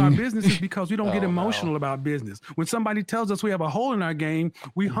still running our Petersoning. businesses because we don't get emotional about business. When somebody tells us we have a hole in our game,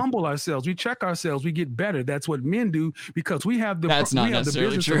 we humble ourselves, we check ourselves, we get better. That's what men do, because we have the That's not we have the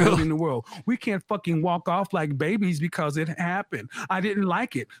necessarily business true. of building the world. We can't fucking walk off like babies because it happened. I didn't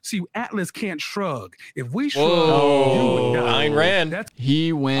like it. See, Atlas can't shrug. If we shrug, you would die. Ayn Rand.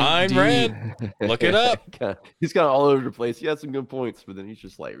 He went Ayn deep. Rand. Look it up. He's got all over the place. He had some good points, but then he's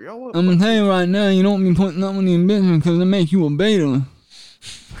just like, yo, what? I'm gonna tell you right now, you don't be putting that money in business because they make you a beta.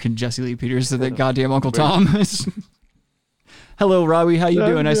 Fucking Jesse Lee Peterson, that goddamn Uncle Tom. Hello, Robbie. How you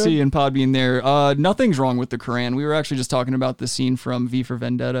doing? I see you in Podbean there. Nothing's wrong with the Quran. We were actually just talking about the scene from V for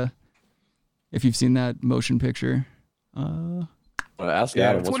Vendetta. If you've seen that motion picture. Ask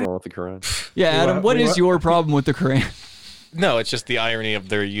Adam what's wrong with the Quran. Yeah, Adam, what is your problem with the Quran? No, it's just the irony of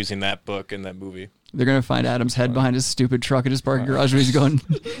they're using that book in that movie. They're gonna find Adam's head behind his stupid truck at his parking garage when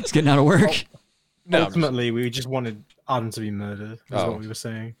he's getting out of work. No, Ultimately, we just wanted Adam to be murdered. That's Oh. what we were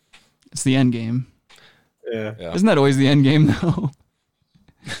saying. It's the end game. Yeah. Isn't that always the end game though?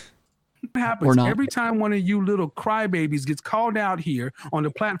 What happens Or not. every time one of you little crybabies gets called out here on the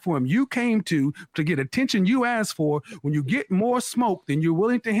platform you came to get attention you asked for? When you get more smoke than you're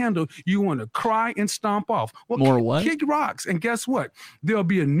willing to handle, you want to cry and stomp off. Well, More what? Kick rocks. And guess what? There'll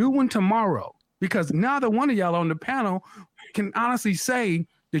be a new one tomorrow, because neither one of y'all on the panel can honestly say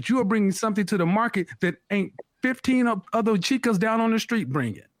that you are bringing something to the market that ain't 15 other chicas down on the street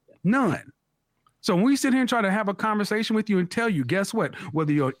bringing. None. So when we sit here and try to have a conversation with you and tell you, guess what?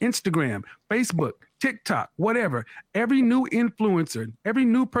 Whether you're on Instagram, Facebook, TikTok, whatever, every new influencer, every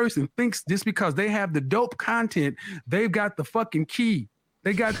new person thinks just because they have the dope content, they've got the fucking key.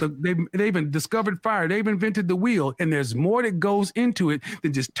 They've discovered fire. They've invented the wheel, and there's more that goes into it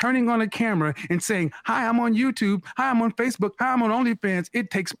than just turning on a camera and saying, "Hi, I'm on YouTube. Hi, I'm on Facebook. Hi, I'm on OnlyFans." It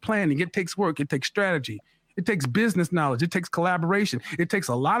takes planning. It takes work. It takes strategy. It takes business knowledge. It takes collaboration. It takes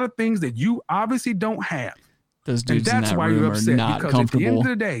a lot of things that you obviously don't have. Those And dudes in that's that why room you're are upset, not because at the end comfortable. of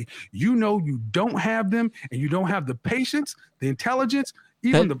the day, you know you don't have them, and you don't have the patience, the intelligence,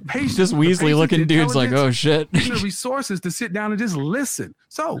 even the patience. This the Weasley patience, looking the dude's like, oh intelligence, shit. even the resources to sit down and just listen.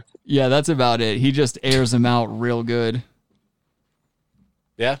 So Yeah, that's about it. He just airs them out real good.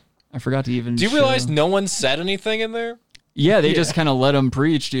 Yeah. I forgot to even. Do you show- realize no one said anything in there? Yeah, they just kind of let him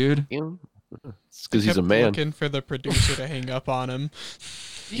preach, dude. It's because he's a Kept man. Looking for the producer to hang up on him.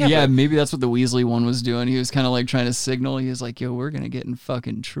 Yeah, maybe that's what the Weasley one was doing. He was kind of like trying to signal. He was like, yo, we're going to get in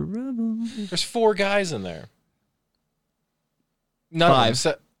fucking trouble. There's 4 guys in there. None 5. of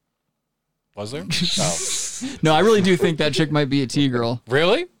them was there? Oh. No, I really do think that chick might be a T-girl.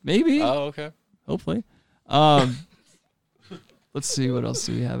 Really? Maybe. Oh, okay. Hopefully. Let's see, what else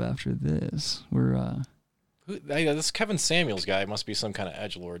do we have after this? We're, This Kevin Samuels guy must be some kind of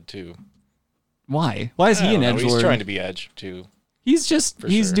edgelord, too. Why? Why is he an edgelord? He's trying to be edge, too.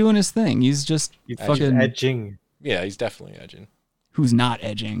 He's doing his thing. He's just fucking edging. Yeah, he's definitely edging. Who's not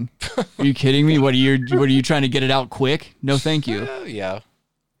edging? Are you kidding me? What are you trying to get it out quick? No, thank you. Yeah.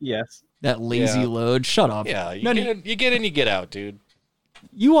 Yes. That lazy Yeah. load. Shut up. Yeah, you None get, of- in, you get in, you get out, dude.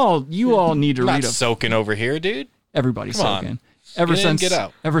 You all need to I'm not read a soaking over here, dude. Everybody's Come on. soaking. Ever Get in, since get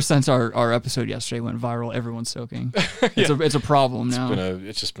out. Ever since our episode yesterday went viral, everyone's soaking. It's a problem now.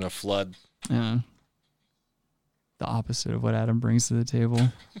 It's just been a flood. Yeah. The opposite of what Adam brings to the table.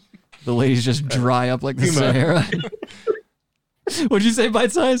 The ladies just dry up like the Humor. Sahara. What'd you say,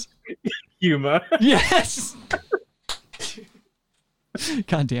 bite size? Humor. Yes.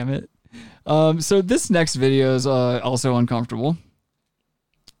 God damn it. So this next video is also uncomfortable.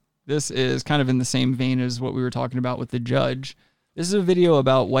 This is kind of in the same vein as what we were talking about with the judge. This is a video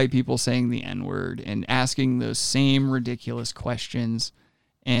about white people saying the N-word and asking those same ridiculous questions.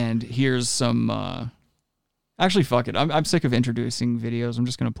 And here's some... Actually, fuck it. I'm sick of introducing videos. I'm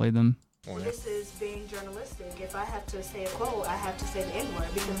just going to play them. This is being journalistic if I have to say a quote, I have to say the N-word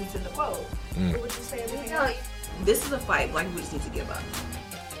because it's in the quote. Mm. What would you say everything else? This is a fight black people just need to give up.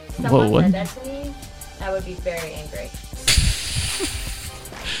 Someone what? said that to me, I would be very angry.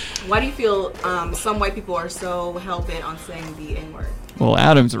 Why do you feel some white people are so hell-bent on saying the N-word? Well,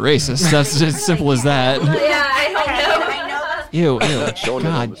 Adam's a racist. That's as simple as that. Yeah, I don't know. I know. Ew, Showing it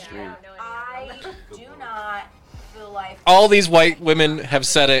on God. the stream. I do not feel like All these white women have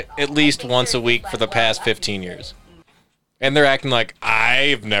said it at least once a week for the past 15 years. And they're acting like,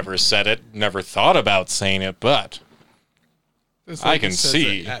 I've never said it, never thought about saying it, but This I lady can says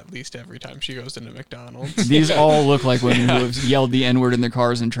see. it at least every time she goes into McDonald's. These all look like women who have yelled the N-word in their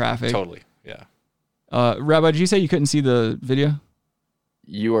cars in traffic. Totally, yeah. Rabbi, did you say you couldn't see the video?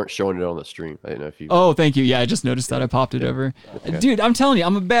 You weren't showing it on the stream. I didn't know if you. Oh, thank you. Yeah, I just noticed that. I popped it over. Okay. Dude, I'm telling you,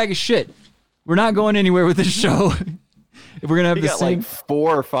 I'm a bag of shit. We're not going anywhere with this show. If we're gonna have We the got same. like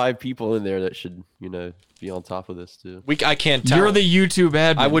 4 or 5 people in there that should, be on top of this too. I can't tell. You're the YouTube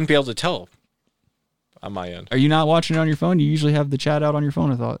admin. I wouldn't be able to tell on my end. Are you not watching it on your phone? You usually have the chat out on your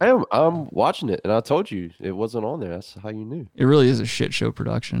phone, I thought. I'm watching it, and I told you it wasn't on there. That's how you knew. It really is a shit show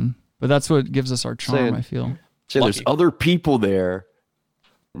production. But that's what gives us our charm, Saying- I feel. So there's other people there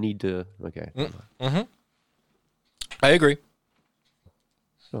that need to. Okay. Mm-hmm. I agree.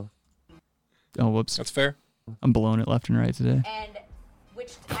 So. Oh, whoops. That's fair. I'm blowing it left and right today. And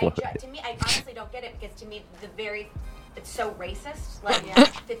which to me, I honestly don't get it because to me, it's so racist. Like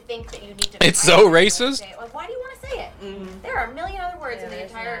to think that you need to. It's so racist? Say it. Like, why do you want to say it? There are a million other words in the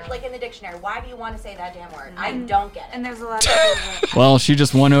entire, like in the dictionary. Why do you want to say that damn word? I don't get it. And there's a lot of Well, she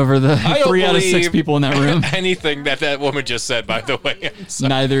just won over the I don't 3 out of 6 believe people in that room. Anything that woman just said, by the way.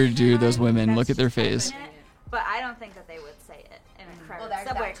 Neither do those women. Look at their face. But I don't think that they would say it in a crowded there's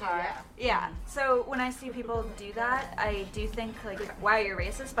subway that too, car. yeah. So when I see people do that, I do think like, wow, you're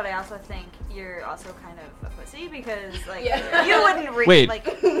racist. But I also think you're also kind of a pussy because like you wouldn't Wait, like.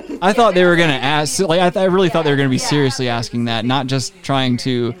 I thought they were gonna ask. Like, I really thought they were gonna be seriously asking that, not just trying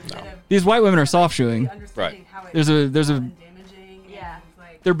to. These white women are soft shoeing. Right. There's a.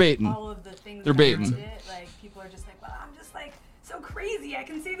 They're baiting. They're baiting. Like people are just like, well, I'm just like so crazy. I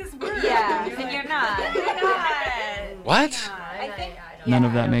can say this word. Yeah, and you're not. You're not. What? I think None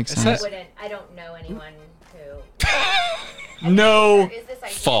of that makes sense. I don't know anyone who. No.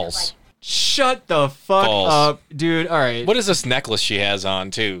 False. Shut the fuck False. up, dude. All right. What is this necklace she has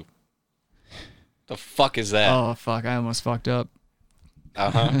on, too? The fuck is that? Oh fuck! I almost fucked up.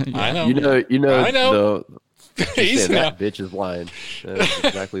 Uh-huh. Yeah. I know. You know. I know. He's He's that bitch is lying. That's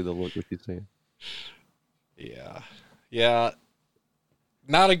exactly the look that she's saying. Yeah. Yeah.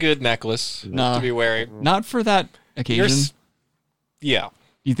 Not a good necklace No. to be wearing. Not for that occasion. Yeah.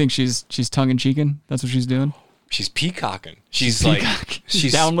 You think she's tongue in cheeking? That's what she's doing. She's peacocking. She's peacock.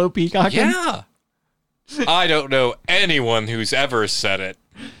 She's down low peacocking. Yeah. I don't know anyone who's ever said it.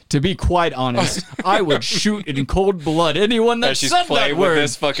 To be quite honest, I would shoot in cold blood anyone that As she's said playing that with word.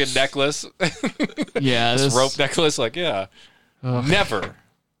 this fucking necklace. Yeah, this this- rope necklace. Like, yeah. Ugh. Never.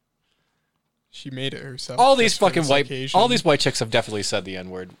 She made it herself. All these just for fucking this white, occasion. all these white chicks have definitely said the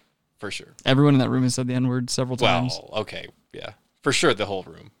N-word, for sure. Everyone in that room has said the N word several times. Well, okay, yeah, for sure, the whole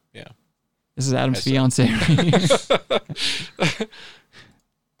room, yeah. This is Adam's I said- fiance.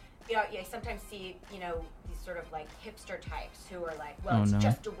 you sometimes see, these sort of like hipster types who are like, well, Oh, it's no.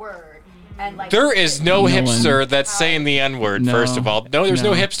 just a word, and like There is no No hipster one. that's saying the N-word, No. first of all. No, there's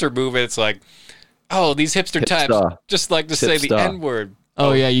no No. hipster movement. It's like, oh, these hipster types Hipster. just like to say the Hipster. N-word.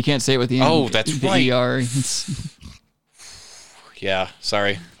 Oh yeah, you can't say it with the Oh, that's the right. ER. It's- Yeah,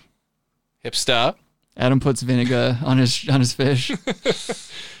 sorry. Hipster. Adam puts vinegar on his fish.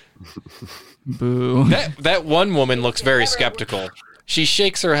 Boo. That one woman looks very skeptical. She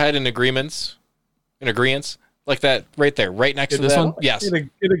shakes her head in agreements. Like that right there, right next to This that one? Yes. In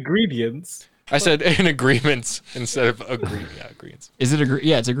ingredients. I said in agreements instead of agreements. Is it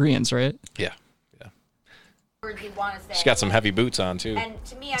yeah, it's agreeants, right? Yeah. words you want to say. She's got some heavy boots on too. And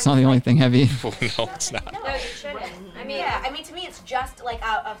to me, It's not the only thing heavy. Oh, no, it's not. No, you shouldn't. I mean, to me, it's just like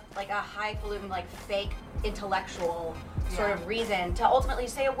a highfalutin, like fake intellectual sort of reason to ultimately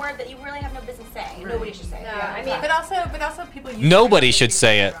say a word that you really have no business saying. Right. Nobody should say. No, it. I mean, but also people. Use Nobody should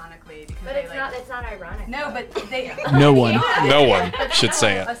say it. But it's not ironic. No, but they. No one. No one should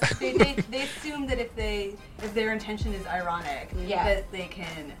say it. They assume that if their intention is ironic, that they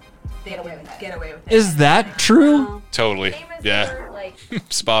can get away with it. Is that true? Totally. Yeah. for, like,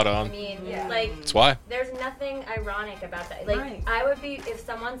 Spot on. I mean, like, That's why. there's nothing ironic about that. Like, I would be, if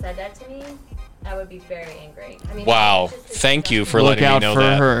someone said that to me, I would be very angry. I mean, Wow. it's just Thank you for Look letting me out know for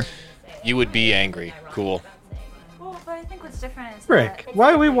that. her. You would be angry. Cool. Well, but I think what's different is Rick,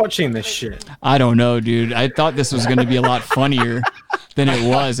 why are we watching this shit? I don't know, dude. I thought this was going to be a lot funnier than it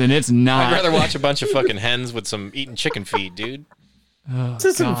was, and it's not. I'd rather watch a bunch of fucking hens with some eating chicken feed, dude. Oh, this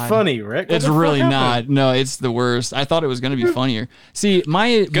isn't funny, Rick. What It's the fuck really not. happened? No, it's the worst. I thought it was going to be funnier. See,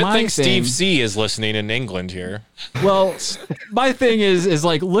 my Good my thing thing, Steve C is listening in England here. Well, my thing is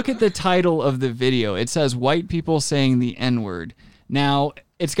like, look at the title of the video. It says white people saying the N-word. Now,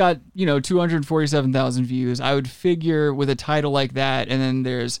 it's got, 247,000 views. I would figure with a title like that, and then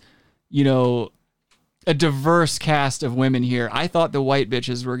there's, a diverse cast of women here. I thought the white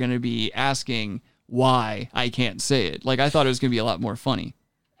bitches were going to be asking why I can't say it. Like, I thought it was going to be a lot more funny.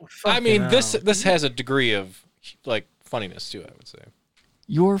 I mean, this has a degree of like funniness too, I would say.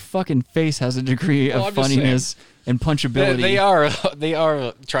 Your fucking face has a degree Well, of I'm just funniness and punchability. They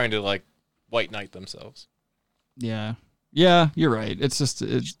are trying to like white knight themselves. Yeah. Yeah, you're right. It's just,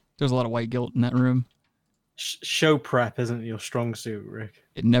 there's a lot of white guilt in that room. Show prep isn't your strong suit, Rick.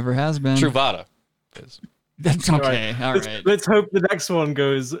 It never has been. Truvada is. That's okay. All right. Let's hope the next one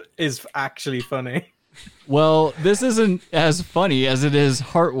is actually funny. Well, this isn't as funny as it is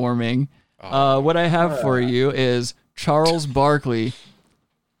heartwarming. What I have for you is Charles Barkley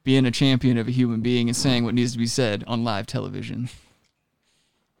being a champion of a human being and saying what needs to be said on live television.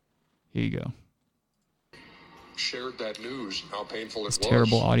 Here you go. Shared that news, how painful it was. It's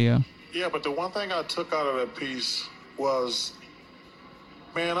terrible audio. Yeah, but the one thing I took out of that piece was,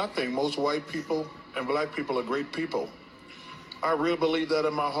 man, I think most white people and black people are great people. I really believe that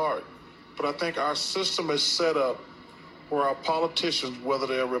in my heart. But I think our system is set up where our politicians, whether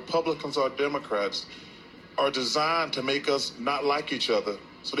they're Republicans or Democrats, are designed to make us not like each other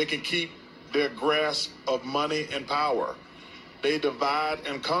so they can keep their grasp of money and power. They divide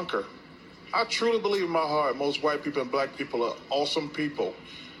and conquer. I truly believe in my heart most white people and black people are awesome people,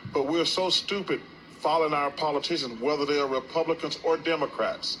 but we're so stupid following our politicians, whether they're Republicans or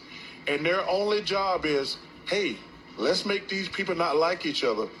Democrats. And their only job is, hey, let's make these people not like each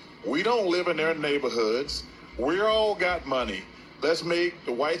other. We don't live in their neighborhoods. We all got money. Let's make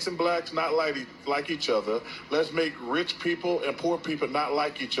the whites and blacks not like each other. Let's make rich people and poor people not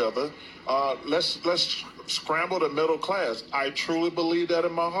like each other. Let's scramble the middle class. I truly believe that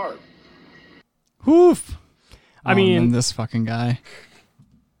in my heart. Woof. I mean, man, this fucking guy.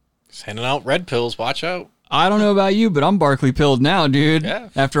 He's handing out red pills. Watch out. I don't know about you, but I'm Barkley pilled now, dude. Yeah.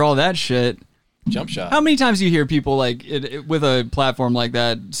 After all that shit. Jump shot. How many times do you hear people like with a platform like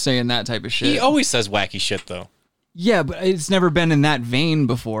that saying that type of shit? He always says wacky shit though. Yeah, but it's never been in that vein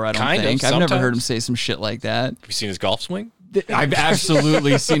before, I don't think. I've never sometimes. heard him say some shit like that. Have you seen his golf swing? I've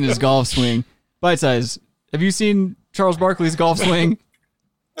absolutely seen his golf swing. Bite size. Have you seen Charles Barkley's golf swing?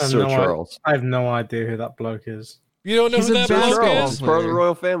 Sir Charles. I have no idea who that bloke is. You don't know He's who a that bloke basketball is? Part of the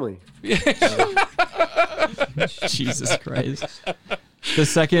royal family. Jesus Christ. The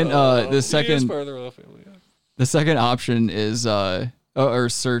second He is second part of the royal family. Yeah. the second option is or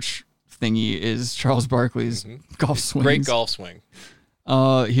search thingy is Charles Barkley's golf swings. Great golf swing.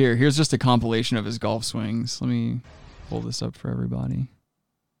 Here's just a compilation of his golf swings. Let me pull this up for everybody.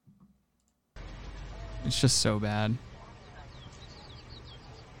 It's just so bad.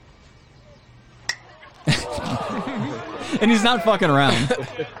 And he's not fucking around.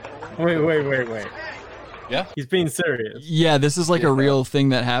 Wait. Yeah. He's being serious. Yeah, this is like a real thing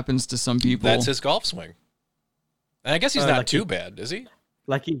that happens to some people. That's his golf swing. And I guess he's not like too bad, is he?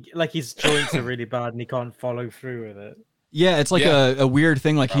 Like his joints are really bad and he can't follow through with it. Yeah, it's like Yeah. a weird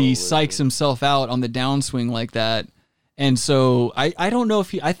thing. Like he psychs himself out on the downswing like that. And so I don't know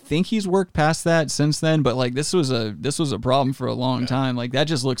if I think he's worked past that since then, but like this was a problem for a long time. Like that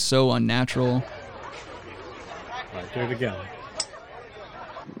just looks so unnatural. Right, do it again.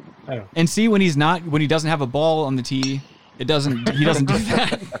 Oh. And see when he doesn't have a ball on the tee, he doesn't do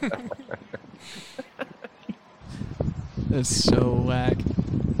that. That's so whack.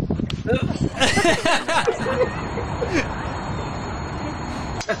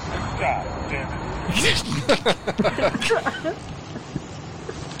 God damn it.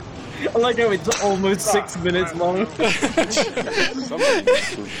 I like how it's almost 6 minutes long.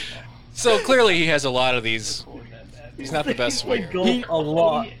 So clearly he has a lot of these. He's not the best swinger. A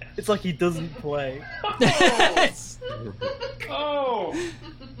lot. It's like he doesn't play.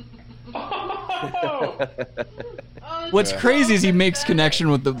 What's crazy is he makes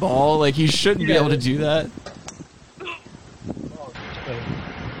connection with the ball. Like he shouldn't be able to do that.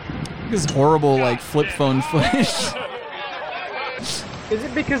 This horrible like flip phone footage. Is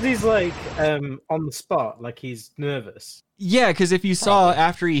it because he's like on the spot, like he's nervous? Yeah, because if you saw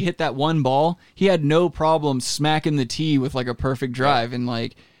after he hit that one ball, he had no problem smacking the tee with like a perfect drive, and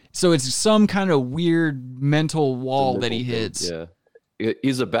like So it's some kind of weird mental wall that he hits. Yeah.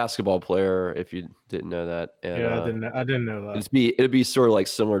 He's a basketball player, if you didn't know that. And, Yeah, I didn't know that. It'd be sort of like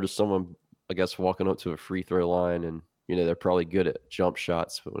similar to someone, I guess, walking up to a free throw line, and they're probably good at jump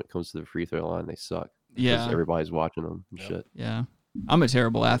shots, but when it comes to the free throw line, they suck. Yeah. Because everybody's watching them and shit. Yeah. I'm a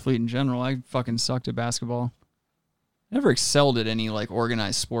terrible athlete in general. I fucking sucked at basketball. Never excelled at any like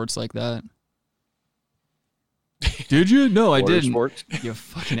organized sports like that. Did you? No, I didn't. Sports? You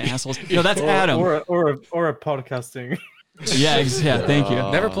fucking assholes. No, that's Adam. Or a podcasting. Yeah, thank you.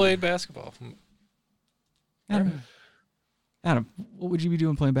 Never played basketball. Adam, what would you be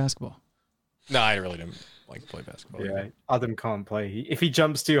doing playing basketball? No, I really didn't like to play basketball. Yeah, Adam can't play. If he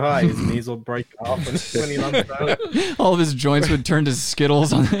jumps too high, his knees will break off when he lands down. All of his joints would turn to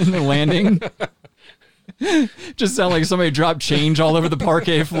Skittles in the landing. Just sound like somebody dropped change all over the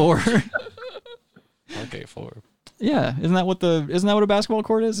parquet floor. Parquet floor. Yeah, isn't that what a basketball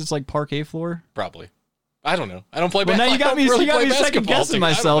court is? It's like parquet floor. Probably. I don't know. I don't play Well, basketball. now you got me second guessing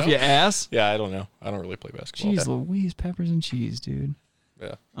myself, you ass. Yeah, I don't know. I don't really play basketball. Jeez Louise, peppers and cheese, dude.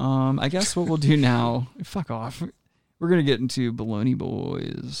 Yeah. I guess what we'll do now, fuck off. We're going to get into Baloney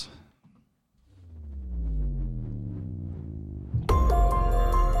Boys.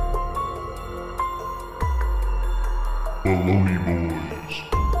 Baloney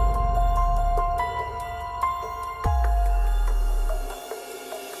Boys.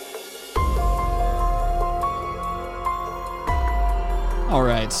 All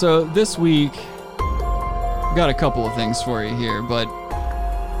right, so this week, got a couple of things for you here, but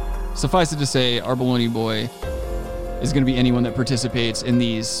suffice it to say, our Baloney Boy is going to be anyone that participates in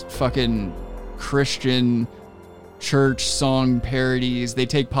these fucking Christian church song parodies. They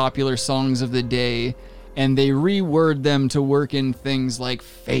take popular songs of the day and they reword them to work in things like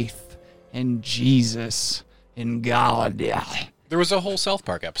faith and Jesus and God. Yeah. There was a whole South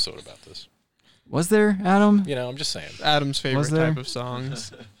Park episode about this. Was there, Adam? You know, I'm just saying. Adam's favorite Was there? type of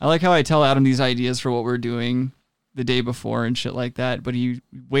songs. I like how I tell Adam these ideas for what we're doing the day before and shit like that, but he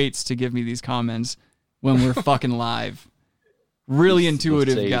waits to give me these comments when we're fucking live. Really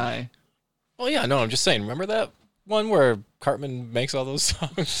intuitive guy. Well, yeah, no, I'm just saying. Remember that one where Cartman makes all those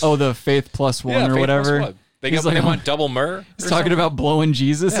songs? Oh, the Faith Plus One or Faith whatever. Plus One. They He's want double myrrh. He's talking about blowing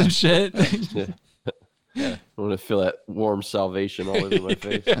Jesus and shit. I want to feel that warm salvation all over my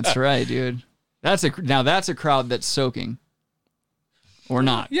face. That's right, dude. That's a crowd that's soaking. Or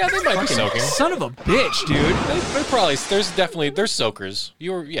not. Yeah, they might be soaking. Son of a bitch, dude. They're probably, there's soakers.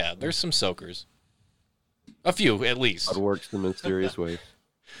 There's some soakers. A few, at least. God works in mysterious ways.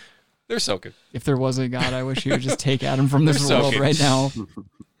 They're soaking. If there was a God, I wish he would just take Adam from this They're world soaking. right now.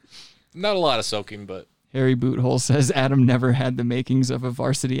 Not a lot of soaking, but... Harry Boothole says Adam never had the makings of a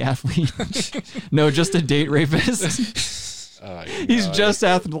varsity athlete. No, just a date rapist. He's just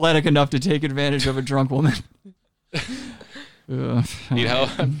athletic enough to take advantage of a drunk woman. Need help?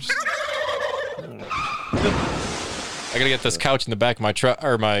 I gotta get this couch in the back of my truck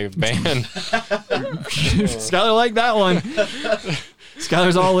or my van. Skylar liked that one.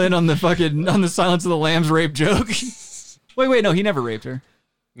 Skylar's all in on the Silence of the Lambs rape joke. Wait, no, he never raped her.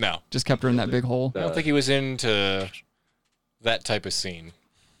 No, just kept her in that big hole. I don't think he was into that type of scene.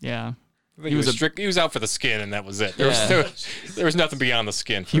 Yeah. He was out for the skin, and that was it. There was nothing beyond the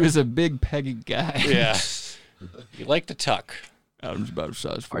skin. He was a big peggy guy. Yeah. He liked to tuck. Adam's about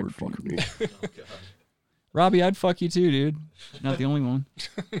size 14. Robbie, I'd fuck you too, dude. Not the only one.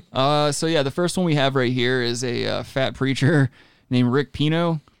 So yeah, the first one we have right here is a fat preacher named Rick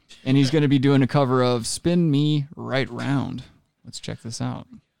Pino, and he's going to be doing a cover of "Spin Me Right Round." Let's check this out.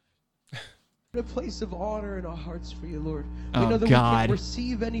 A place of honor in our hearts for you, Lord. We Oh, know that we God. can't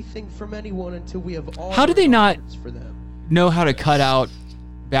receive anything from anyone until we have honor How do they in our not hearts for them. know how to cut out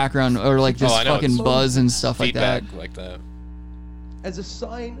background or like this I know, fucking it's buzz and stuff like that? Feedback like that. As a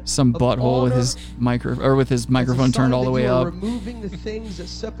sign Some of butthole with honor, his microphone turned all the way up. Removing the things that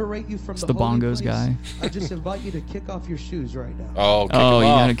separate you from It's the the holy bongos place, guy. I just invite you to kick off your shoes right now. Oh, You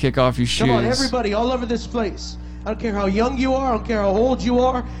gotta kick off your shoes. Come on, everybody, all over this place. I don't care how young you are. I don't care how old you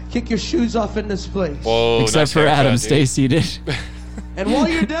are. Kick your shoes off in this place. Whoa, Except nice for haircut, Adam, dude. stay seated. And while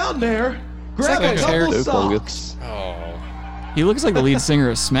you're down there, grab a couple socks. Oh. He looks like the lead singer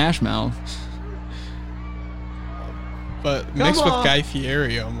of Smash Mouth. But mixed with Guy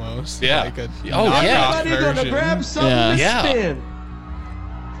Fieri almost. Yeah. Like a Everybody gonna version. grab something to spin.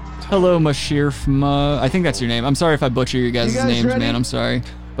 Hello, Mashirfma. I think that's your name. I'm sorry if I butcher your guys' guys names, ready? man. I'm sorry.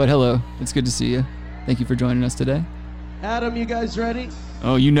 But hello. It's good to see you. Thank you for joining us today. Adam, you guys ready?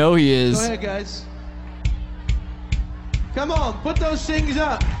 Oh, you know he is. Go ahead, guys. Come on, put those things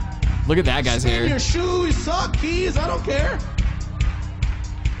up. Look at that guy's Spin hair. your shoes, sock, keys, I don't care.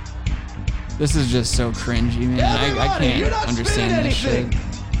 This is just so cringy, man. I can't understand this shit.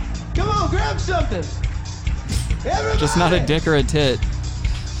 Come on, grab something. Everybody. Just not a dick or a tit.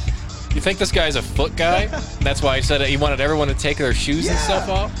 You think this guy's a foot guy? That's why he said he wanted everyone to take their shoes and stuff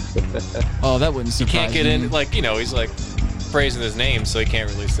off? Oh, that wouldn't surprise You can't get me. in, like, you know, he's like praising his name, so he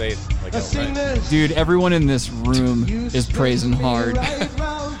can't really say it like outright. Dude, everyone in this room is praising hard. They're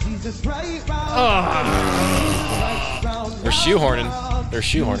shoehorning. They're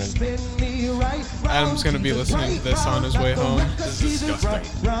shoehorning. Adam's gonna be listening to this on his way home. This is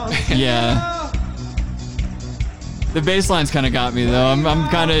disgusting. Yeah. The bass line's kind of got me though. I'm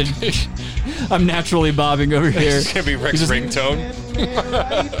kind of, I'm naturally bobbing over here. It's gonna be Rick's ringtone.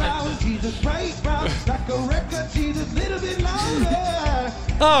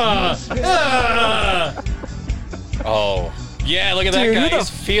 Oh, yeah! Look at that Dude, guy. who the He's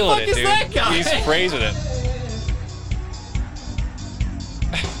feeling fuck it, is dude. that guy? He's praising it.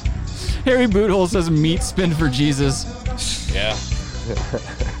 Harry Boothole says meat spin for Jesus. Yeah.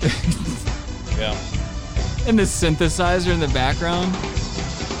 Yeah. And the synthesizer in the background.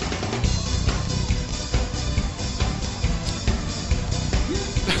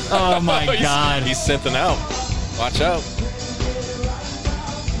 Oh my god. He's synthing out. Watch out.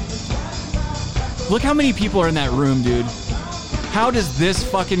 Look how many people are in that room, dude. How does this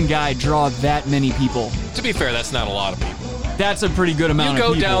fucking guy draw that many people? To be fair, that's not a lot of people. That's a pretty good amount You of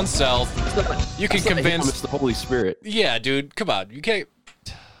go people. down south. You can It's not him, convince. it's the Holy Spirit. Yeah, dude. Come on. You can't.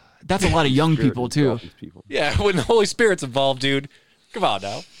 That's a lot of young people too. Yeah, when the Holy Spirit's involved, dude. Come on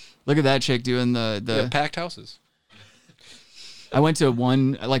now. Look at that chick doing the Yeah, packed houses. I went to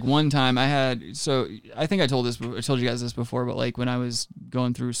one time I had, so I think I told you guys this before, but like when I was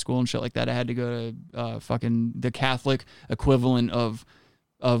going through school and shit like that, I had to go to fucking the Catholic equivalent of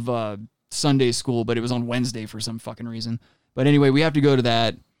Sunday school, but it was on Wednesday for some fucking reason. But anyway, we have to go to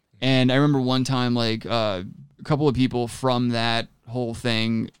that. And I remember one time, like a couple of people from that whole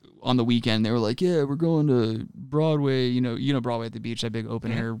thing on the weekend, they were like, yeah, we're going to Broadway, you know Broadway at the beach, that big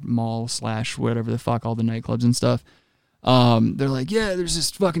open air mall / whatever the fuck, all the nightclubs and stuff. They're like, yeah, there's this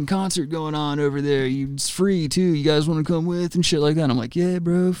fucking concert going on over there. It's free too. You guys want to come with and shit like that? And I'm like, yeah,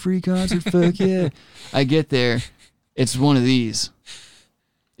 bro, free concert, fuck yeah. I get there, it's one of these.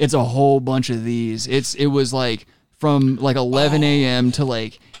 It's a whole bunch of these. It was like from like 11 a.m. to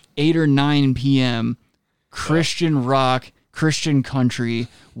like 8 or 9 p.m. Christian rock, Christian country,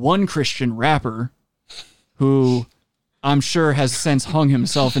 one Christian rapper who I'm sure has since hung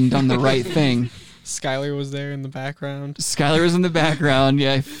himself and done the right thing. Skylar was there in the background. Skylar was in the background,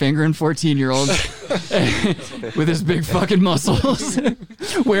 yeah, fingering 14-year-olds with his big fucking muscles,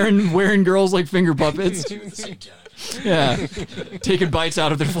 wearing girls like finger puppets. Yeah, taking bites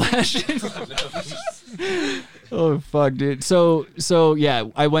out of their flesh. Oh fuck, dude. So yeah,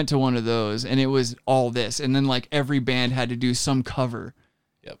 I went to one of those, and it was all this, and then like every band had to do some cover.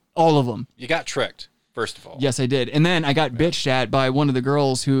 Yep. All of them. You got tricked. First of all. Yes, I did. And then I got bitched at by one of the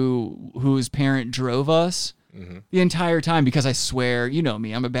girls whose parent drove us the entire time because I swear, you know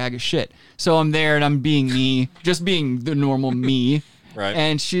me, I'm a bag of shit. So I'm there and I'm being me, just being the normal me. Right.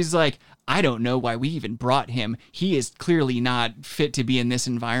 And she's like, I don't know why we even brought him. He is clearly not fit to be in this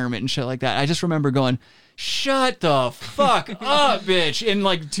environment and shit like that. I just remember going, shut the fuck up, bitch. And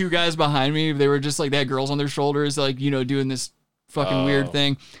like two guys behind me, they were just like, they had girls on their shoulders, like, doing this fucking weird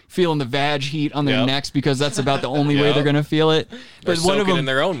thing, feeling the vag heat on their necks because that's about the only way they're gonna feel it. But one of them in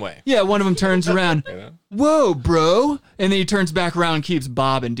their own way. Yeah, one of them turns around, whoa, bro, and then he turns back around and keeps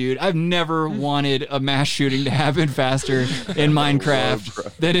bobbing, dude. I've never wanted a mass shooting to happen faster in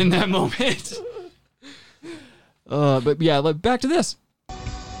Minecraft than in that moment. But yeah, back to this.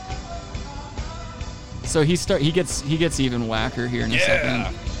 So he gets even whacker here in a second.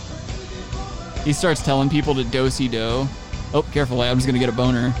 He starts telling people to do-si-do. Oh, careful, Adam's gonna get a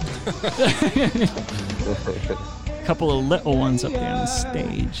boner. Couple of little ones up there on the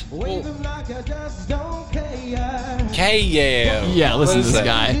stage. Yeah, listen to this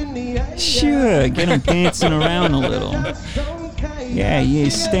guy. Sure, get him dancing around a little. Yeah,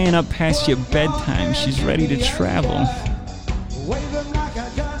 he's staying up past your bedtime. She's ready to travel.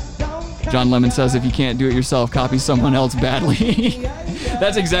 John Lemon says if you can't do it yourself, copy someone else badly.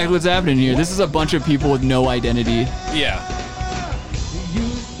 That's exactly what's happening here. This is a bunch of people with no identity. Yeah.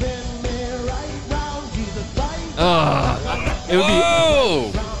 It would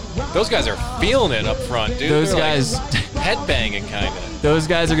Whoa! Those guys are feeling it up front, dude. Those They're guys headbanging kind of. Those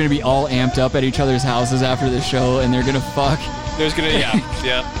guys are gonna be all amped up at each other's houses after the show, and they're gonna fuck. There's gonna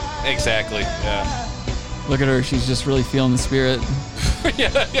yeah, exactly. Yeah. Look at her; she's just really feeling the spirit.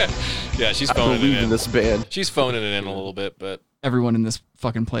 yeah. She's I phoning believe it in. in this band. She's phoning it in a little bit, but everyone in this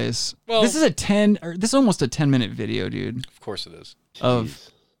fucking place. Well- this is this is almost a 10-minute video, dude. Of course it is.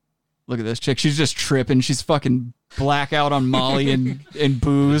 Look at this chick. She's just tripping. She's fucking blackout on Molly and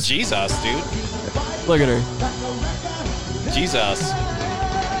booze. Jesus, dude. Look at her. Jesus.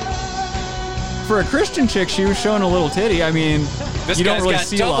 For a Christian chick, she was showing a little titty. I mean, This you don't guy's really got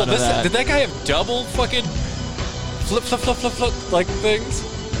see double. a lot of that. Did that guy have double fucking flip like things?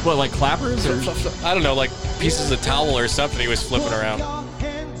 What, like clappers? Or? I don't know, like pieces of towel or something he was flipping around.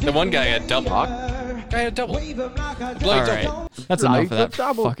 The one guy had double. Guy had double. All right. That's enough of that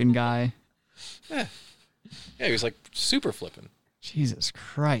fucking guy. Yeah, he was like super flipping. Jesus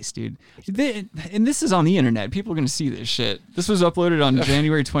Christ, dude. And this is on the internet. People are going to see this shit. This was uploaded on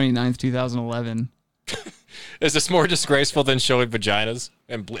January 29th, 2011. Is this more disgraceful than showing vaginas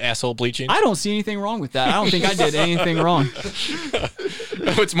and asshole bleaching? I don't see anything wrong with that. I don't think I did anything wrong.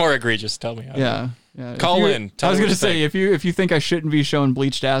 What's more egregious? Tell me. Yeah. Call in. I was going to say, if you think I shouldn't be showing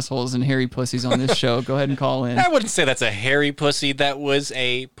bleached assholes and hairy pussies on this show, go ahead and call in. I wouldn't say that's a hairy pussy. That was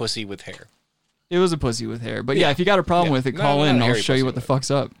a pussy with hair. It was a pussy with hair. But yeah, if you got a problem with it, call in and I'll show you what the fuck's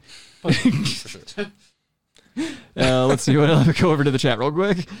up. Let's see. Let's go over to the chat real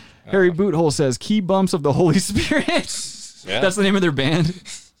quick. Harry Boothole says, Key Bumps of the Holy Spirit. Yeah. That's the name of their band.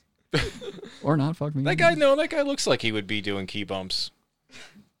 Or not, fuck me. That guy looks like he would be doing key bumps.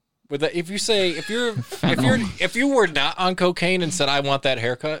 With that, if you were not on cocaine and said, I want that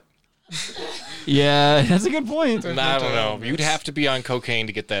haircut. Yeah, that's a good point. I don't know. You'd have to be on cocaine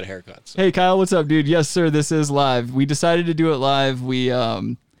to get that haircut. So. Hey, Kyle, what's up, dude? Yes, sir, this is live. We decided to do it live. We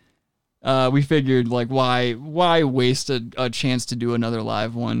figured, like, why waste a chance to do another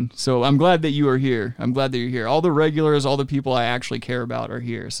live one? So I'm glad that you are here. I'm glad that you're here. All the regulars, all the people I actually care about are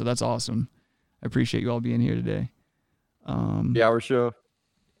here. So that's awesome. I appreciate you all being here today. The hour show.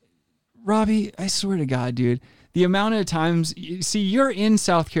 Robbie, I swear to God, dude. The amount of times, you're in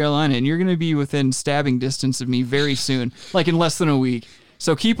South Carolina and you're going to be within stabbing distance of me very soon, like in less than a week.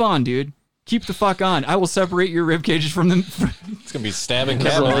 So keep on, dude. Keep the fuck on. I will separate your rib cages from them. It's going to be stabbing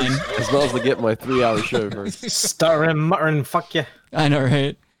as well as to get my 3-hour show first. Stuttering, muttering, fuck you. I know,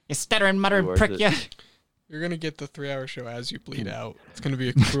 right? You stuttering, muttering, prick you. You're going to get the 3-hour show as you bleed out. It's going to be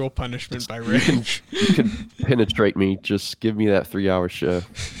a cruel punishment by rage. You can penetrate me. Just give me that 3-hour show.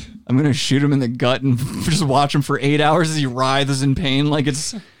 I'm going to shoot him in the gut and just watch him for 8 hours as he writhes in pain. Like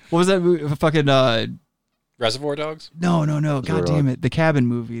it's, what was that movie? Fucking, Reservoir Dogs? No. God damn it. The Cabin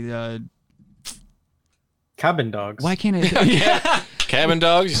movie. Cabin Dogs. Why can't I? Yeah. Cabin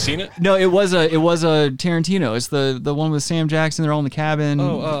Dogs, you seen it? No, it was a Tarantino. It's the one with Sam Jackson. They're all in the cabin.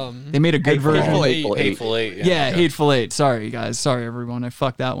 They made a good version. Hateful Eight. Yeah, Hateful Eight. Sorry, guys. Sorry, everyone. I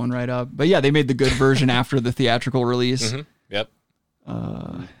fucked that one right up. But yeah, they made the good version after the theatrical release. Mm-hmm. Yep.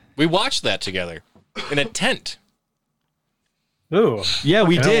 We watched that together in a tent. Ooh. Yeah,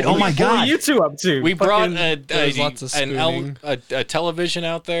 we did. Oh my God. What are you two up to? We brought lots of a television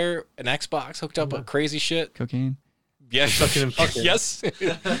out there, an Xbox hooked up with crazy shit. Cocaine. Yes. Yes.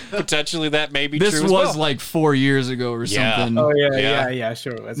 Potentially that may be this true. This was like 4 years ago or something. Oh yeah,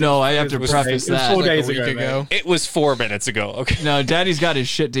 sure. It was. No, I have to preface that. It was 4 days like ago. It was 4 minutes ago. Okay. No, Daddy's got his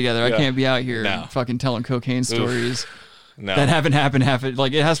shit together. I Yeah. can't be out here No. fucking telling cocaine stories. No. That haven't happened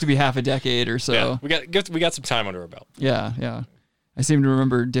it has to be half a decade or so. Yeah. We got some time under our belt. Yeah. I seem to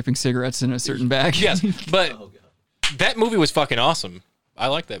remember dipping cigarettes in a certain bag. Yes, but that movie was fucking awesome. I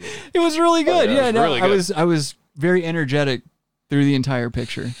like that movie. It was really good. Really good. I was very energetic through the entire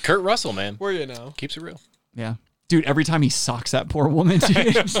picture. Kurt Russell, man. Where you now? Keeps it real. Yeah. Dude, every time he socks that poor woman,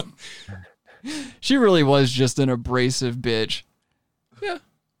 dude, she really was just an abrasive bitch. Yeah.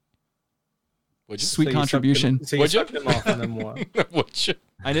 Would you? Sweet contribution. So you sucked him off and then what? Would you?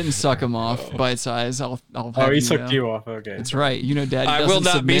 I didn't suck him off bite size. I'll he sucked you off. Okay. That's right. You know, Daddy I doesn't will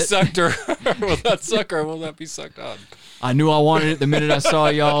not be submit. sucked or will not suck or will not be sucked on. I knew I wanted it the minute I saw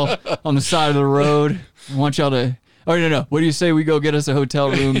y'all on the side of the road. I want y'all to. Oh no! What do you say we go get us a hotel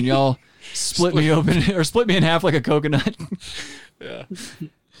room and y'all split me open or split me in half like a coconut? Yeah.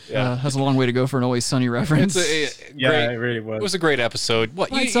 That's a long way to go for an Always Sunny reference. It really was. It was a great episode.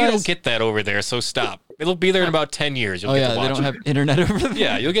 What you size. don't get that over there, so stop. It'll be there in about 10 years. You'll Oh get yeah, to they watch don't it. have internet over there.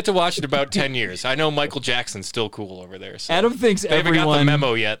 Yeah, you'll get to watch it in about 10 years. I know Michael Jackson's still cool over there. So Adam thinks they haven't got the everyone.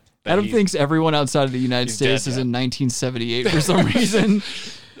 memo yet. that Adam he- thinks everyone outside of the United he's States dead is yet. in 1978 for some reason.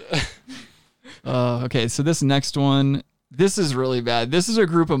 Okay, so this next one, this is really bad. This is a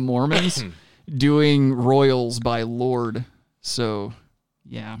group of Mormons doing Royals by Lord. So,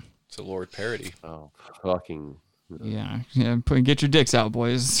 yeah. It's a Lord parody. Oh, fucking. Yeah. Get your dicks out,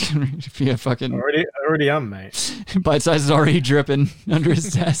 boys. If you fucking already am, mate. Bite size is already dripping under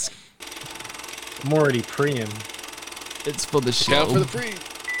his desk. I'm already preeing. It's for the Look show. out for the free.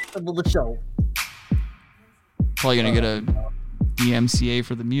 For the show. Probably gonna get a DMCA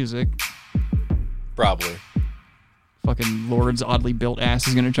for the music. Probably. Fucking Lord's oddly built ass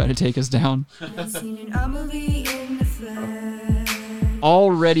is gonna try to take us down.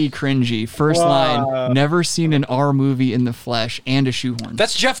 Already cringy. First line. Never seen an R movie in the flesh and a shoehorn.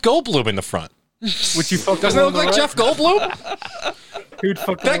 That's Jeff Goldblum in the front. Would you fuck Doesn't that look like Jeff Goldblum? Who'd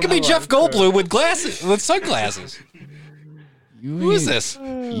fuck That could be Jeff Goldblum with glasses, with sunglasses. Who is this?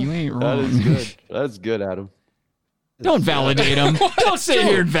 You ain't That wrong. is good. That's good, Adam. Don't validate him. Don't sit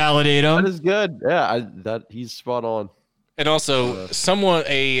here and validate him. That is good. Yeah, that he's spot on. And also,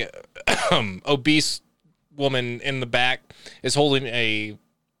 a obese woman in the back is holding a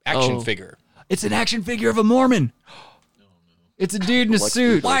action figure. It's an action figure of a Mormon. It's a dude in a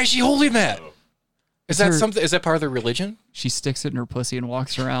suit. Why is she holding that? Is that her- something? Is that part of their religion? She sticks it in her pussy and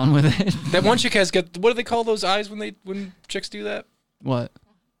walks around with it. That one chick has got. What do they call those eyes when chicks do that? What?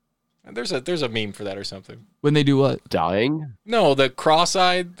 There's a meme for that or something. When they do what? Dying? No, the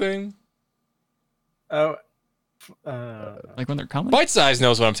cross-eyed thing. Oh. Like when they're coming? Bite Size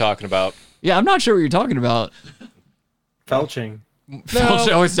knows what I'm talking about. Yeah, I'm not sure what you're talking about. Felching.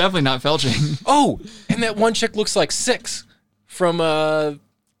 Felching. Oh, it's definitely not felching. Oh, and that one chick looks like Six from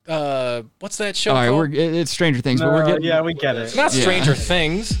what's that show All right, called? it's Stranger Things, but we're getting. Yeah, we get it. Not Yeah. Stranger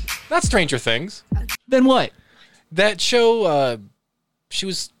Things. Not Stranger Things. Then what? That show.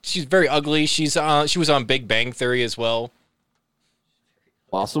 She's very ugly. She was on Big Bang Theory as well.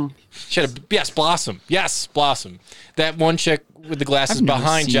 Blossom. She had Blossom. Yes, Blossom. That one chick with the glasses I've never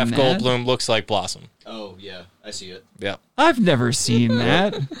behind seen Jeff that. Goldblum looks like Blossom. Oh yeah, I see it. Yeah. I've never seen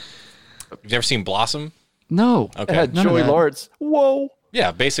that. You've never seen Blossom? No. Okay. It had None of Joey that. Lawrence. Whoa.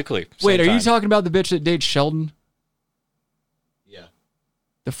 Yeah, basically. Wait, Same are you time. talking about the bitch that dates Sheldon? Yeah.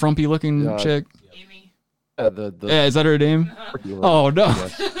 The frumpy looking chick? The Yeah, is that her name? Oh, no.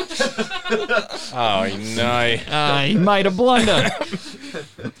 Oh, no. He might have blundered.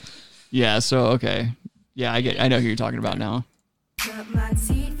 Yeah, so, okay. Yeah, I know who you're talking about now.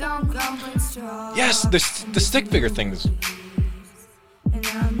 Yes, the stick figure things.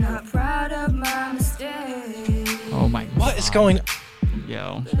 Oh, my God. What is going on?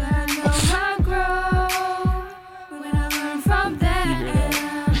 Yo.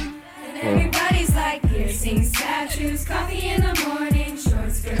 Everybody's like piercing statues, coffee in the morning,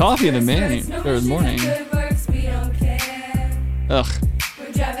 short skirts. Coffee in the morning. Ugh.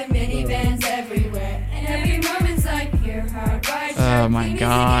 We're driving minivans everywhere, and every moment's like pure hard ride. Oh, my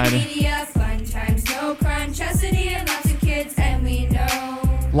God. Media, fun times, no crime, chastity, and lots of kids, and we know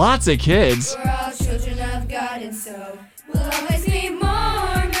Lots of kids. we're all children of God, and so we'll always be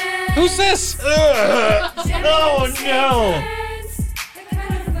Mormons. Who's this? Oh, no.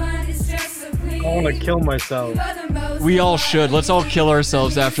 I want to kill myself. We all should. Let's all kill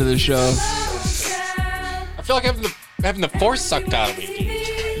ourselves after this show. I feel like having the force sucked out of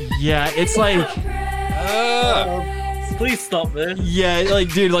me. Yeah, it's like... Please stop this. Yeah,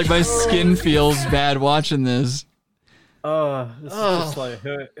 like, dude, like, my skin feels bad watching this. This is just like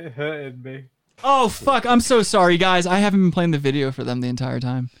hurting me. Oh, fuck. I'm so sorry, guys. I haven't been playing the video for them the entire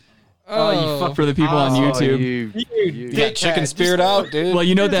time. Oh, you fuck For the people on YouTube. You got chicken speared out, dude. Well,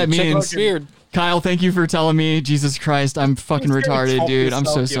 you know what that Chicken means. speared. Kyle, thank you for telling me. Jesus Christ, I'm fucking retarded, dude. I'm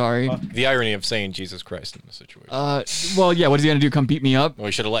so sorry. The irony of saying Jesus Christ in this situation. Well, yeah, what is he gonna do? Come beat me up? Well,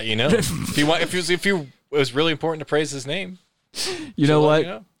 we should have let you know. If it was really important to praise his name. You know let what? me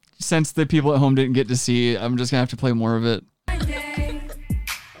know. Since the people at home didn't get to see, I'm just gonna have to play more of it.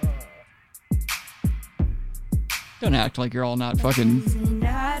 Don't act like you're all not fucking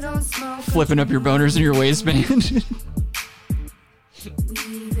flipping up your boners in your waistband. We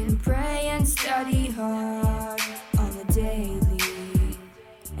even pray and study hard on the daily.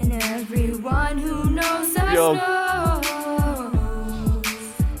 And everyone who knows us Yo. knows.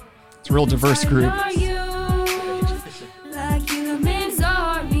 It's a real diverse group. Are you like humans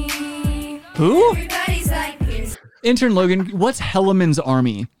are me? Who? Everybody's like this. Intern Logan, what's Helleman's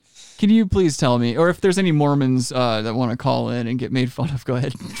Army? Can you please tell me? Or if there's any Mormons that want to call in and get made fun of, go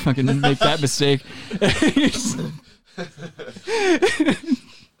ahead and fucking make that mistake.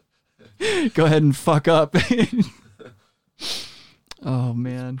 Go ahead and fuck up. Oh,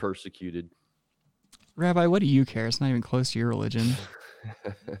 man. Persecuted. Rabbi, what do you care? It's not even close to your religion.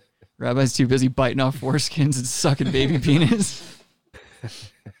 Rabbi's too busy biting off foreskins and sucking baby penis.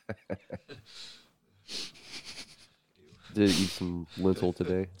 Did eat some lentil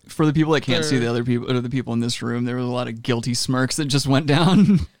today. For the people that can't see the other people, or the people in this room, there was a lot of guilty smirks that just went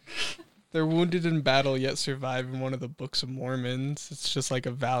down. They're wounded in battle yet survive in one of the Books of Mormons. It's just like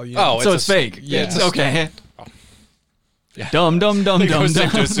a valiant. Oh, so it's fake. Yeah, It's okay. Dumb, dumb, dumb, I dumb, was safe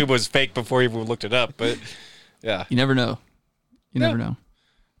to dumb. assume it was fake before he even looked it up, but yeah. You never know. You never know.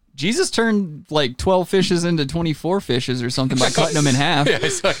 Jesus turned like 12 fishes into 24 fishes or something by cutting them in half. Yeah,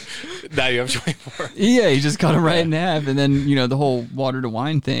 it's like, now you have 24. Yeah, he just cut them right in half. And then, the whole water to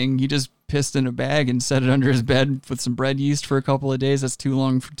wine thing, he just pissed in a bag and set it under his bed with some bread yeast for a couple of days. That's too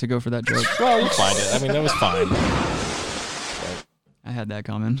long to go for that joke. Well, you find it. I mean, that was fine. I had that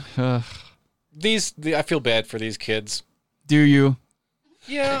coming. I feel bad for these kids. Do you?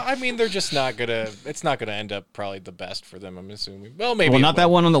 Yeah, I mean, they're just not it's not gonna end up probably the best for them, I'm assuming. Well, maybe. Well, not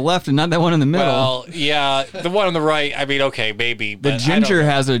that one on the left and not that one in the middle. Well, yeah, the one on the right, I mean, okay, maybe. The But ginger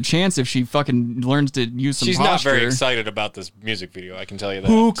has a chance if she fucking learns to use some She's posture. not very excited about this music video, I can tell you that.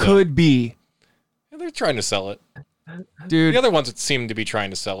 Who So, could be? they're trying to sell it. Dude. The other ones seem to be trying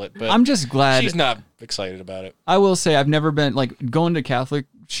to sell it, but I'm just glad- she's not excited about it. I will say I've never been, like, going to Catholic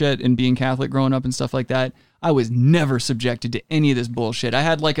shit and being Catholic growing up and stuff like that. I was never subjected to any of this bullshit. I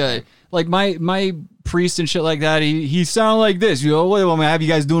had my priest and shit like that. He sounded like this. What am I have you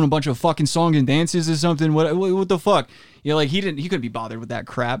guys doing a bunch of fucking songs and dances or something? What the fuck? He couldn't be bothered with that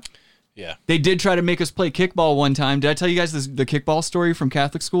crap. Yeah. They did try to make us play kickball one time. Did I tell you guys the kickball story from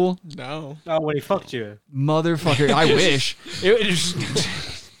Catholic school? No. Oh, when he fucked you. Motherfucker, I wish.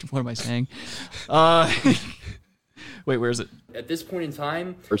 What am I saying? Wait, where is it? At this point in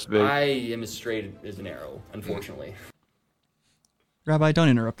time, First base. I am as straight as an arrow, unfortunately. Rabbi, don't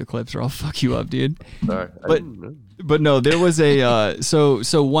interrupt the clips or I'll fuck you up, dude. Sorry. But no, there was a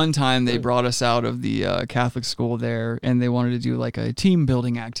so one time they brought us out of the Catholic school there and they wanted to do like a team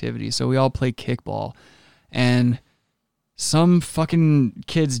building activity. So we all played kickball and some fucking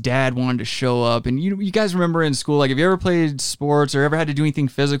kid's dad wanted to show up. And you guys remember in school, like, have you ever played sports or ever had to do anything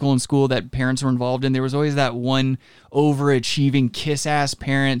physical in school that parents were involved in? There was always that one overachieving kiss-ass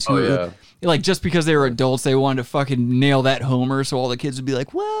parent who, like, just because they were adults, they wanted to fucking nail that homer so all the kids would be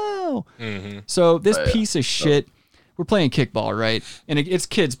like, whoa. Mm-hmm. So this piece of shit, we're playing kickball, right? And it's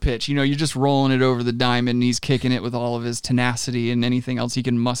kid's pitch. You're just rolling it over the diamond and he's kicking it with all of his tenacity and anything else he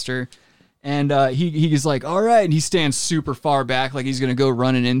can muster. And he's like, all right. And he stands super far back like he's going to go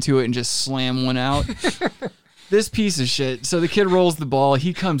running into it and just slam one out. This piece of shit. So the kid rolls the ball.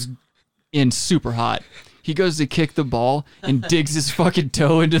 He comes in super hot. He goes to kick the ball and digs his fucking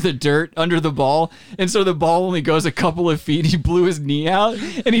toe into the dirt under the ball. And so the ball only goes a couple of feet. He blew his knee out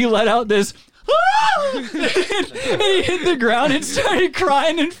and he let out this... and he hit the ground and started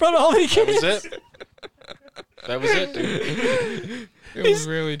crying in front of all the kids. That was it, dude. It was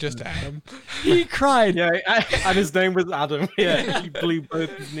really just Adam. He cried. Yeah, and his name was Adam. Yeah, he blew both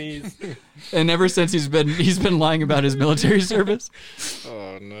his knees. And ever since he's been lying about his military service.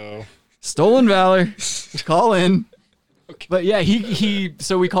 Oh no. Stolen valor. Call in. Okay. But yeah,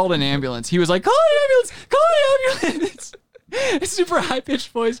 so we called an ambulance. He was like, call an ambulance! Call an ambulance! A super high-pitched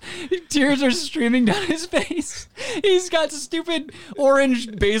voice. Tears are streaming down his face. He's got stupid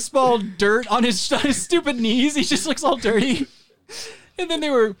orange baseball dirt on his stupid knees. He just looks all dirty. And then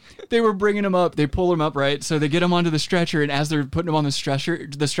they were bringing him up. They pull him up, right? So they get him onto the stretcher, and as they're putting him on the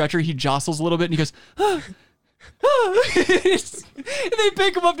stretcher, he jostles a little bit, and he goes, ah, ah. And they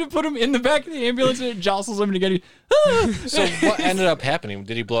pick him up to put him in the back of the ambulance, and it jostles him again. Ah. So what ended up happening?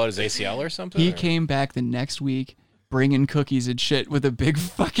 Did he blow out his ACL or something? He came back the next week bringing cookies and shit with a big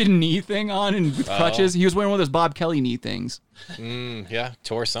fucking knee thing on and with crutches. He was wearing one of those Bob Kelly knee things. Yeah,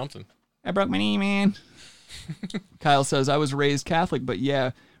 tore something. I broke my knee, man. Kyle says, I was raised Catholic, but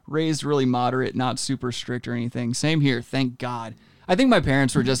yeah, raised really moderate, not super strict or anything. Same here, thank God. I think my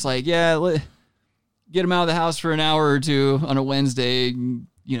parents were just like, yeah, get him out of the house for an hour or two on a Wednesday.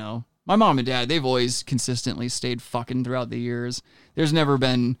 My mom and dad, they've always consistently stayed fucking throughout the years. There's never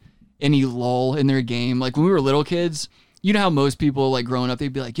been any lull in their game. Like when we were little kids, you know how most people like growing up,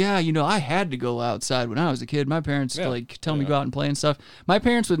 they'd be like, yeah, I had to go outside when I was a kid. My parents tell me to go out and play and stuff. My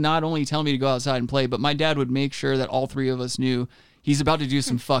parents would not only tell me to go outside and play, but my dad would make sure that all three of us knew he's about to do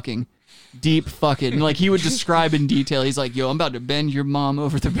some fucking deep fucking. And like he would describe in detail. He's like, yo, I'm about to bend your mom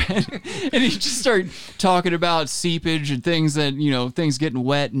over the bed. And he'd just start talking about seepage and things that, things getting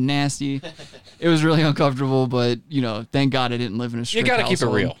wet and nasty. It was really uncomfortable, but thank God I didn't live in a strict You got to household.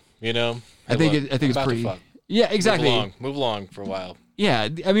 keep it real, I think it's pretty. Yeah, exactly. Move along for a while. Yeah,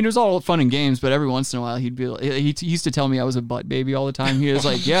 I mean, it was all fun and games, but every once in a while he'd be like, he used to tell me I was a butt baby all the time. He was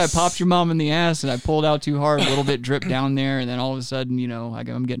like, yeah, I popped your mom in the ass and I pulled out too hard, a little bit dripped down there. And then all of a sudden,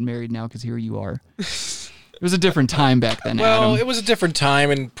 I'm getting married now because here you are. It was a different time back then, Well, Adam. it was a different time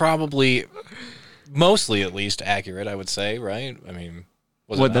and probably, mostly at least, accurate, I would say, right? I mean,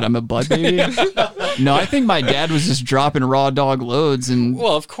 that I'm a butt baby? No, I think my dad was just dropping raw dog loads. And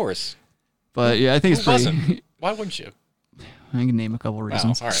well, of course. But yeah, I think it's pretty... Why wouldn't you? I can name a couple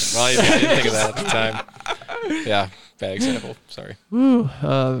reasons. All right. Well, I didn't think of that at the time. Yeah, bad example. Sorry. Woo.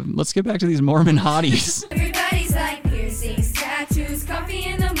 Let's get back to these Mormon hotties. Everybody's like piercings, tattoos, coffee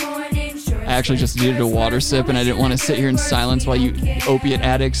in the morning. I actually just needed a water sip, and I didn't want to sit here in silence while you opiate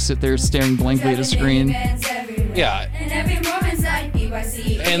addicts sit there staring blankly at a screen. Yeah.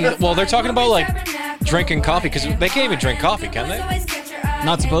 And, well, they're talking about, like, drinking coffee, because they can't even drink coffee, can they?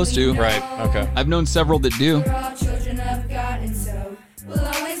 Not supposed to. Right, okay. I've known several that do. We're all children of God, and so we'll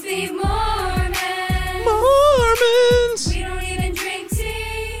always be Mormons. Mormons! We don't even drink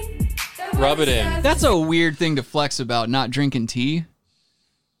tea. Rub it in. That's a weird thing to flex about, not drinking tea.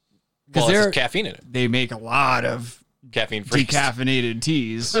 Well, there's caffeine in it. They make a lot of caffeine-free decaffeinated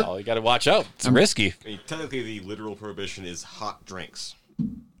teas. Oh, you got to watch out. It's risky. I mean, technically, the literal prohibition is hot drinks.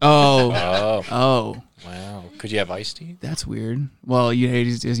 Oh. Wow. Could you have iced tea? That's weird. Well,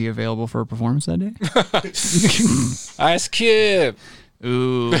 is he available for a performance that day? Ice Cube.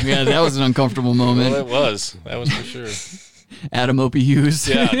 Ooh, yeah, that was an uncomfortable moment. Well, it was. That was for sure. Adam Opie Hughes.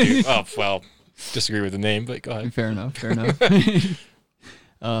 Yeah, dude. Oh, well, disagree with the name, but go ahead. Fair enough.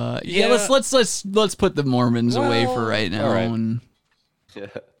 Yeah, let's put the Mormons away for right now. all right. And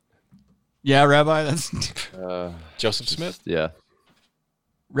yeah, Rabbi, that's Joseph Smith. Yeah.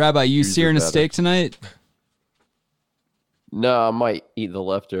 Rabbi, you Usually searing a better. steak tonight? No, I might eat the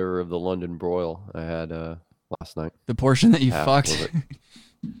leftover of the London broil I had last night. The portion that you Half fucked. of it.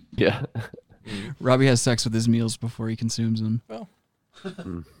 Yeah. Robbie has sex with his meals before he consumes them. Well.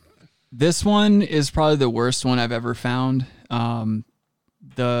 This one is probably the worst one I've ever found.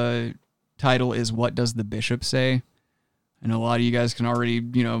 The title is "What Does the Bishop Say?" I know a lot of you guys can already,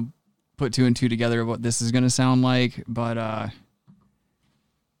 put two and two together of what this is going to sound like, but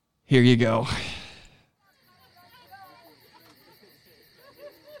here you go.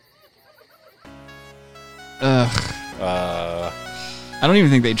 Ugh. I don't even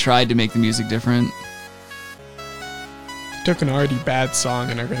think they tried to make the music different. Took an already bad song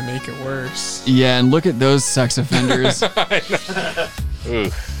and are gonna make it worse. Yeah, and look at those sex offenders.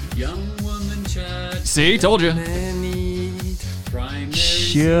 Young woman chat. See, told you.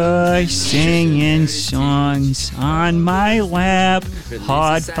 Sure, singing songs on my lap.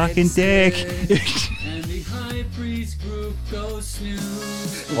 Hard fucking dick. And the high priest group goes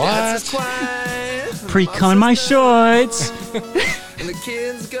snooze. What? Pre-cum on my shorts. And the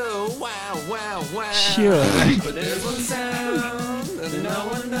kids go wow, wow, wow. Sure. But there's one sound that no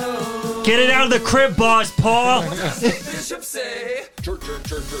one knows. Get it out of the crib, boss, Paul. What does the bishop say? Church, church,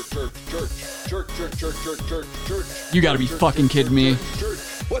 church, church, church, church, church, church, church, church, church. You gotta be fucking kidding me.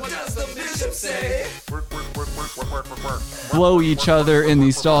 What does the bishop say? Blow each other in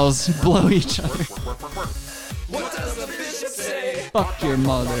these stalls. Blow each other. What does the bishop say? Fuck your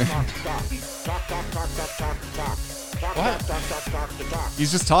mother. What?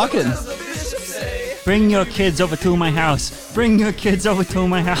 He's just talking. Bring your kids over to my house. Bring your kids over to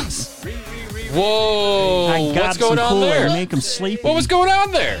my house. Whoa! I got What's going some on Kool-Aid there? to make them sleepy. What was going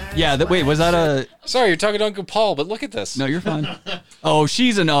on there? Yeah, wait, was that a... Sorry, you're talking to Uncle Paul, but look at this. No, you're fine. Oh,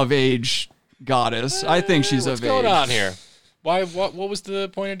 she's an of-age goddess. I think she's What's of age. going on here? Why? What was the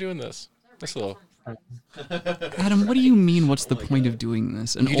point of doing this? This little. Adam, what do you mean? What's the point of doing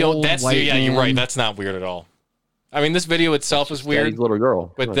this? An You don't. old That's white yeah. You're man- right. That's not weird at all. I mean, this video itself is weird. Daddy's little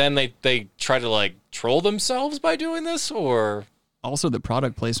girl. But then they try to like troll themselves by doing this, or Also, the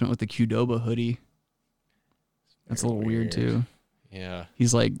product placement with the Qdoba hoodie. That's a little weird too. Yeah.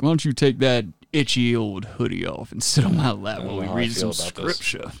 He's like, why don't you take that itchy old hoodie off and sit on my lap I don't while know we how I read some feel about this.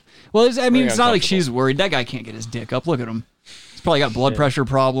 scripture. Well, I mean, Very it's not like uncomfortable. she's worried. That guy can't get his dick up. Look at him. He's probably got blood pressure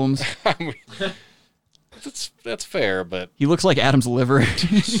problems. that's fair, but He looks like Adam's liver.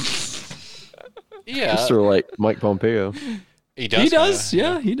 yeah, Just sort of like Mike Pompeo. he does. He does.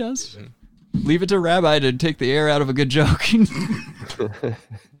 Yeah, he does. Leave it to Rabbi to take the air out of a good joke.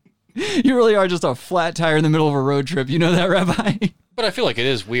 You really are just a flat tire in the middle of a road trip. You know that, Rabbi? But I feel like it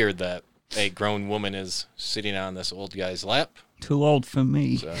is weird that a grown woman is sitting on this old guy's lap. Too old for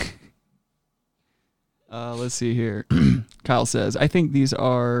me. So. Let's see here. Kyle says, I think these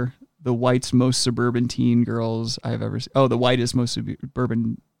are the white's most suburban teen girls I've ever seen. Oh, the whitest, most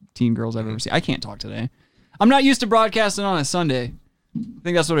suburban teen girls I've ever seen. I can't talk today. I'm not used to broadcasting on a Sunday. I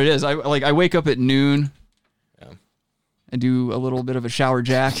think that's what it is. I wake up at noon and do a little bit of a shower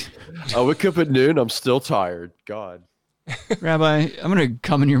jack. I wake up at noon. I'm still tired. God. Rabbi, I'm gonna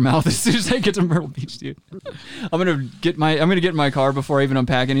come in your mouth as soon as I get to Myrtle Beach, dude. I'm gonna get in my car before I even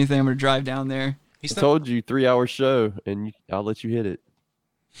unpack anything. I'm gonna drive down there. I told you 3-hour show, and I'll let you hit it.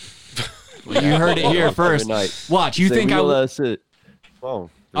 Well, you heard it here Every first. night. Watch. You Say, think we I will will? let us hit. Oh.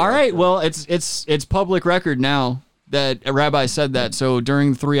 All right. Well, it's public record now. that a rabbi said that. So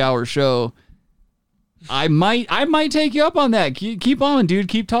during the 3-hour show, I might take you up on that. Keep on, dude.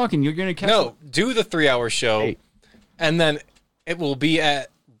 Keep talking. You're gonna catch. No, do the 3-hour show, and then it will be at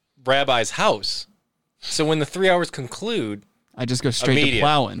Rabbi's house. So when the 3 hours conclude, I just go straight to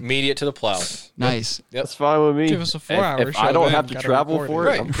plowing. Immediate to the plow. Nice. Yep. That's fine with me. Give us a 4-hour if show. I don't then have to gotta travel record for it,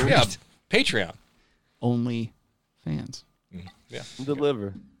 Right. I'm cool. Yeah. Patreon. Only fans. Yeah.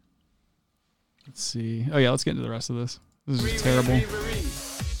 Deliver. Let's see. Oh yeah, let's get into the rest of this. This is terrible.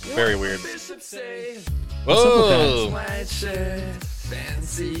 Very weird. What's up with that?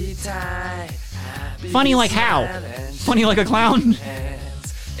 Funny like how? Funny like a clown?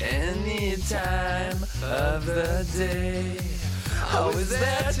 Any time of the day, always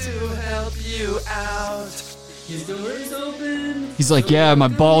there to help you out. His door is open. He's like, yeah, my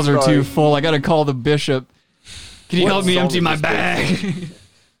balls are too full. I gotta call the bishop. Can you help me empty my bag?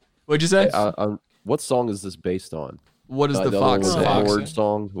 What'd you say? What song is this based on? What does the other fox one was say? the Lord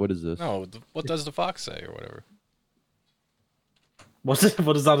song? What is this? No, what does the fox say or whatever? What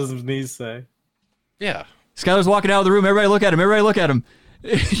does Adam's knees say? Yeah. Skylar's walking out of the room. Everybody look at him. Everybody look at him.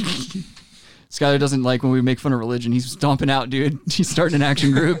 Skylar doesn't like when we make fun of religion. He's stomping out, dude. He's starting an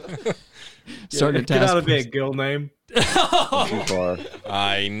action group. Starting a task. Get out of be a girl name. Too far.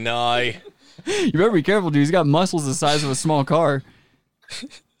 I know. You better be careful, dude. He's got muscles the size of a small car.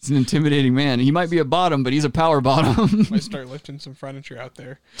 He's an intimidating man. He might be a bottom, but he's a power bottom. Might start lifting some furniture out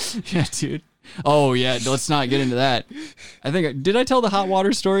there. Yeah, dude. Oh, yeah. Let's not get into that. Did I tell the hot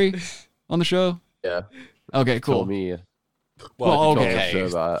water story on the show? Yeah. Okay, cool. Told me. Well, okay.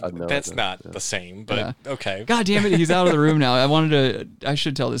 That's not the same, but okay. God damn it, he's out of the room now. I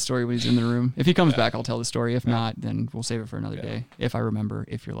should tell this story when he's in the room. If he comes back, I'll tell the story. If not, then we'll save it for another day. If I remember,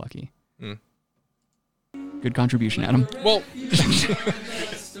 if you're lucky. Mm. Good contribution, Adam. Well.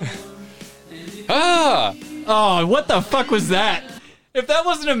 Ah! Oh, what the fuck was that? If that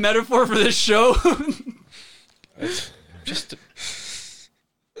wasn't a metaphor for this show. Just.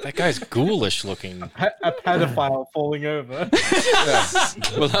 That guy's ghoulish looking. A pedophile falling over.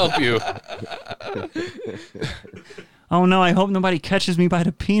 We'll help you. Oh no, I hope nobody catches me by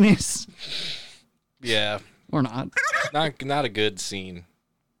the penis. Yeah. Or not. Not a good scene.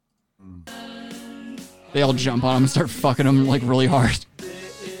 They all jump on him and start fucking him like really hard.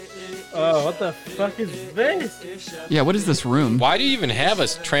 Oh, what the fuck is this? Yeah, what is this room? Why do you even have a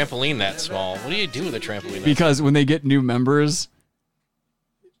trampoline that small? What do you do with a trampoline? Because when they get new members,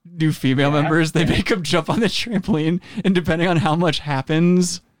 new female members, they make them jump on the trampoline, and depending on how much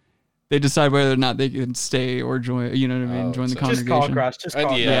happens, they decide whether or not they can stay or join. You know what I mean? Join the congregation. Just car crash. Just car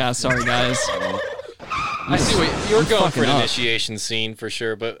crash. Yeah, sorry guys. I see what you're going for an fucking up. initiation scene for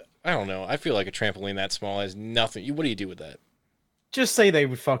sure, but I don't know. I feel like a trampoline that small has nothing. What do you do with that? Just say they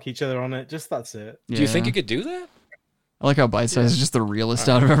would fuck each other on it. Just that's it. Do you think you could do that? I like how Bite Size is just the realist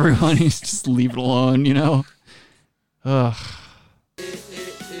out of everyone. He's just leave it alone, you know? Ugh.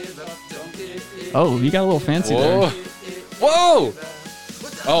 Oh, you got a little fancy there. Whoa!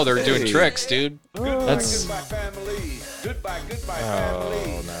 Oh, they're doing tricks, dude. That's.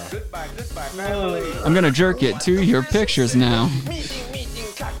 Oh, no. I'm gonna jerk it to your pictures now.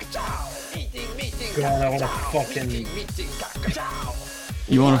 God, I want to fucking.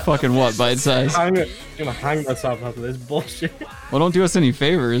 You want to fucking what, Bite Size? I'm gonna hang myself after this bullshit. Well, don't do us any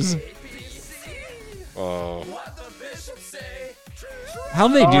favors. Oh. How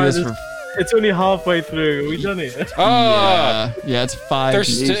do they do this for? It's only halfway through. We done it. Yeah, it's 5.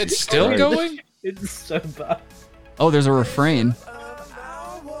 It's still going? It's so bad. Oh, there's a refrain.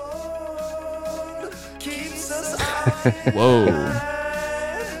 Whoa.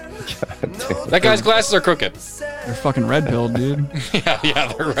 That guy's glasses are crooked. They're fucking red pilled, dude.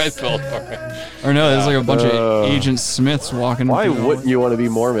 yeah, they're red pilled. Or no, there's like a bunch of Agent Smiths walking. Why through. wouldn't you want to be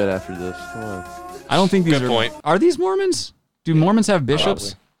Mormon after this? Come on. I don't think these Good are. point. Are these Mormons? Do Mormons have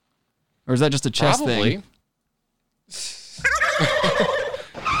bishops? Probably. Or is that just a chess Probably. thing?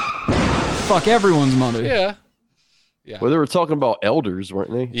 Fuck everyone's mother. Yeah. Well, they were talking about elders,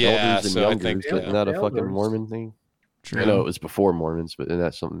 weren't they? Yeah, elders and so I youngers. think, Isn't that a fucking Elders. Mormon thing? True. I know it was before Mormons, but then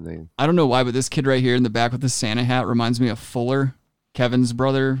that's something they. I don't know why, but this kid right here in the back with the Santa hat reminds me of Fuller, Kevin's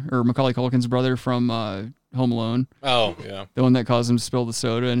brother, or Macaulay Culkin's brother from Home Alone. Oh, yeah. The one that caused him to spill the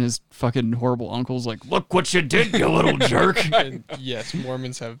soda, and his fucking horrible uncle's like, "Look what you did, you little jerk." And yes,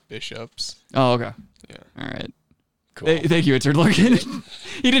 Mormons have bishops. Oh, okay. Yeah. All right. Cool. Thank you, Richard Logan.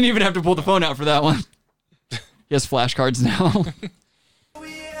 He didn't even have to pull the phone out for that one. He has flashcards now.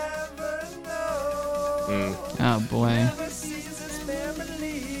 Oh, boy.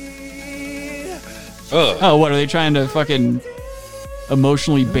 Oh, what, are they trying to fucking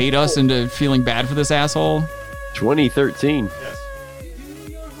emotionally bait us into feeling bad for this asshole? 2013. Yes.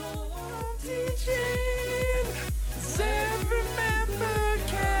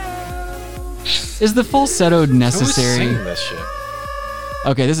 Is the falsetto necessary? Who's singing this shit?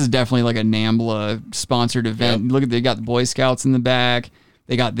 Okay, this is definitely like a NAMBLA sponsored event. Look at, they got the Boy Scouts in the back.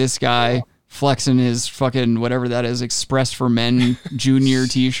 They got this guy flexing his fucking whatever that is, Express for Men Junior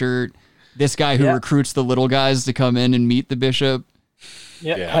t-shirt. This guy who recruits the little guys to come in and meet the bishop.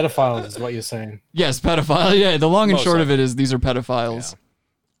 Yeah, pedophiles is what you're saying. Yes, pedophile. Yeah, the long and Most short of likely. it is these are pedophiles. Yeah.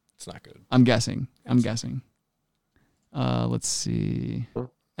 It's not good. I'm guessing. Let's see.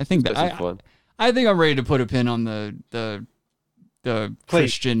 I think that I think I'm ready to put a pin on the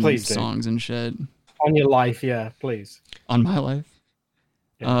Christian please do. songs and shit. On your life, yeah, please. On my life.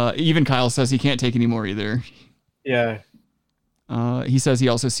 Even Kyle says he can't take any more either. Yeah. He says he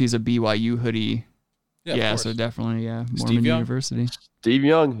also sees a BYU hoodie. Yeah, Yeah, of so course. definitely, yeah. Steve Mormon Young? University. Steve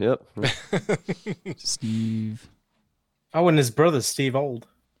Young, yep. Steve. Oh, and his brother, Steve Old.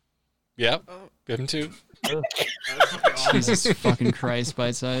 Yep. Him too. Jesus fucking Christ,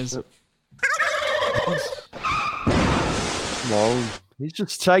 bite size. No, he's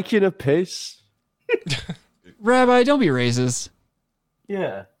just taking a piss. Rabbi, don't be racist.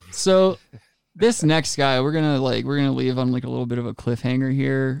 Yeah. So this next guy, we're gonna leave on like a little bit of a cliffhanger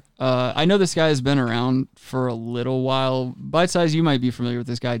here. I know this guy has been around for a little while. Bite size, you might be familiar with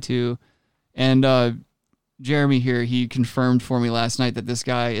this guy too. And Jeremy here, he confirmed for me last night that this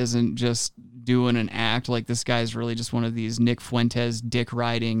guy isn't just doing an act. Like this guy is really just one of these Nick Fuentes dick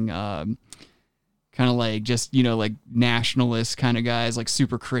riding, kind of like just, you know, like nationalist kind of guys, like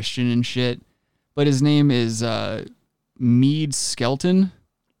super Christian and shit. But his name is Mead Skelton.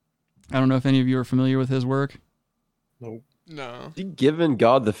 I don't know if any of you are familiar with his work. Nope. No. Is he giving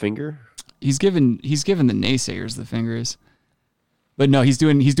God the finger? He's given the naysayers the fingers. But no, he's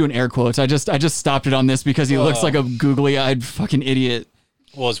doing air quotes. I just stopped it on this because he looks like a googly-eyed fucking idiot.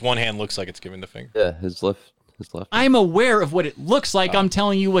 Well, his one hand looks like it's giving the finger. Yeah, his left. I'm aware of what it looks like. I'm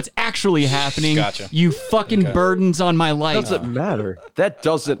telling you what's actually happening. Gotcha. You fucking burdens on my life. Doesn't matter. That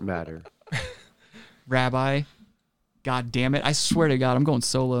doesn't matter. Rabbi, God damn it! I swear to God, I'm going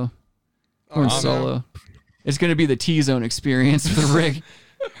solo. Going solo. It's gonna be the T-zone experience for Rick.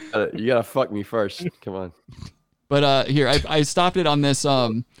 You gotta fuck me first. Come on. But here, I stopped it on this.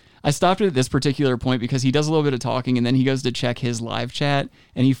 I stopped it at this particular point because he does a little bit of talking and then he goes to check his live chat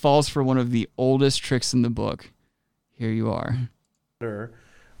and he falls for one of the oldest tricks in the book. Here you are.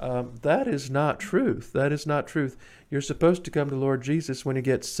 That is not truth. That is not truth. You're supposed to come to Lord Jesus when you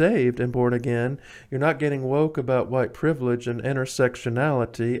get saved and born again. You're not getting woke about white privilege and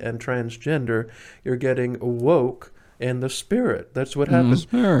intersectionality and transgender. You're getting woke in the spirit. That's what happens.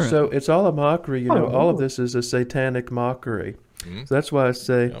 Spirit. So it's all a mockery. You know, all of this is a satanic mockery. So that's why I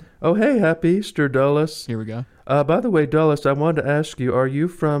say, oh, hey, happy Easter, Dulles. Here we go. By the way, Dulles, I wanted to ask you, are you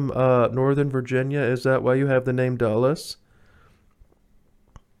from Northern Virginia? Is that why you have the name Dulles?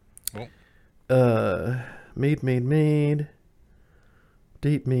 Mead.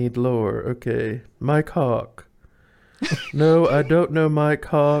 Deep mead lore. Okay. Mike Hawk. No, I don't know Mike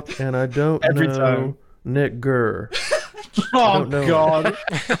Hawk, and I don't Every know time. Nick Gurr. Oh, God.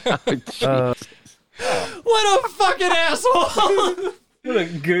 What a fucking asshole! What a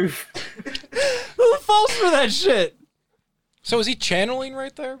goof. Who falls for that shit? So is he channeling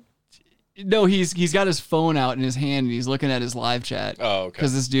right there? No, he's got his phone out in his hand and he's looking at his live chat. Oh, okay.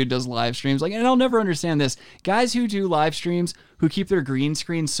 Because this dude does live streams. Like, and I'll never understand this. Guys who do live streams who keep their green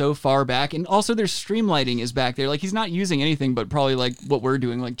screen so far back, and also their stream lighting is back there. Like, he's not using anything but probably like what we're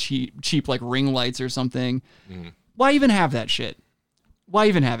doing, like cheap like ring lights or something. Why even have that shit? Why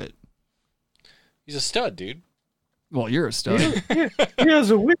even have it? He's a stud, dude. Well, you're a stud. He has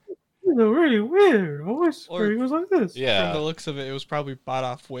a really weird voice where he was like this. From the looks of it, it was probably bought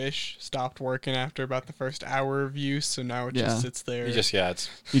off Wish, stopped working after about the first hour of use, so now it just sits there.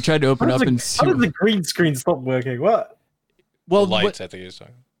 He tried to open up and How did the green screen stop working? What? Well, the lights, I think he was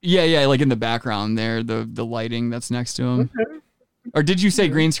talking. Yeah, like in the background there, the lighting that's next to him. Okay. Or did you say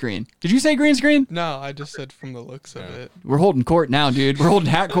green screen? Did you say green screen? No, I just said from the looks of it. We're holding court now, dude. We're holding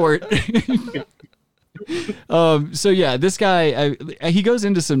hat court. So yeah, this guy, he goes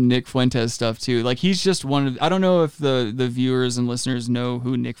into some Nick Fuentes stuff too. Like he's just one of, I don't know if the viewers and listeners know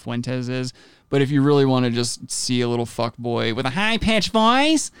who Nick Fuentes is, but if you really want to just see a little fuckboy with a high-pitched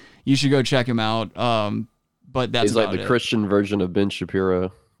voice, you should go check him out. But that's He's like about the it. Christian version of Ben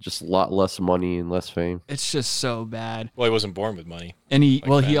Shapiro, just a lot less money and less fame. It's just so bad. Well, he wasn't born with money. And he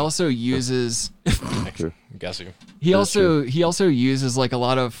Ben. also uses I'm guessing. he also uses like a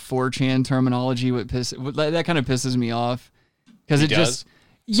lot of 4chan terminology that kind of pisses me off because He it does? just So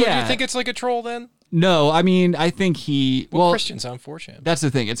yeah. do you think it's like a troll then? No, I mean, I think Christians on 4chan. That's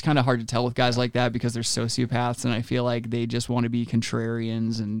the thing. It's kind of hard to tell with guys like that because they're sociopaths, and I feel like they just want to be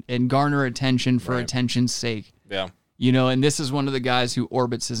contrarians and garner attention for attention's sake. Yeah. You know, and this is one of the guys who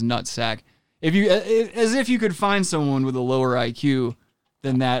orbits his nutsack. As if you could find someone with a lower IQ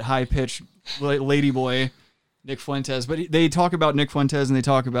than that high-pitched ladyboy Nick Fuentes. But they talk about Nick Fuentes and they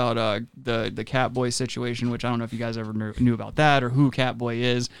talk about the Catboy situation, which I don't know if you guys ever knew about that or who Catboy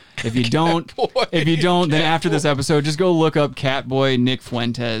is. If you don't, then after this episode, just go look up Catboy Nick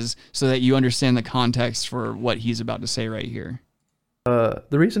Fuentes so that you understand the context for what he's about to say right here. The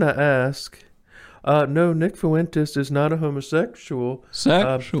reason I ask, no, Nick Fuentes is not a homosexual.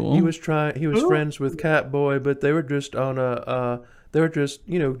 Sexual. He was friends with Catboy, but they were just on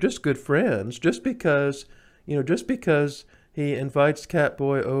just good friends. Just because he invites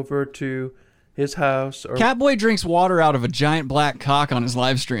Catboy over to his house. Catboy drinks water out of a giant black cock on his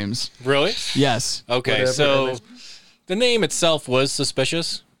live streams. Really? Yes. Okay, so the name itself was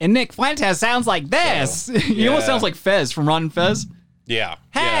suspicious. And Nick Fuentes sounds like this. He almost sounds like Fez from Ron and Fez. Yeah.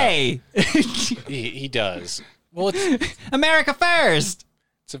 Hey! Yeah. he does. Well, it's America first!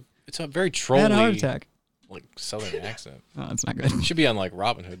 It's a very trolly, had a heart attack. Like, southern accent. Oh, that's not good. It should be on, like,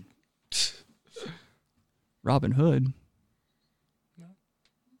 Robin Hood. Robin Hood?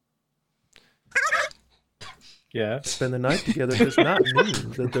 Yeah. Spend the night together does not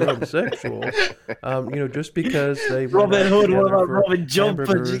mean that they're homosexual. Just because they Robin Hood, what about Robin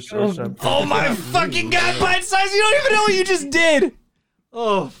Jumper? Oh my fucking god, Bite Size! You don't even know what you just did!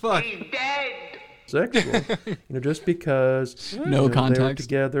 Oh, fuck. Sexual. Just because no context. they were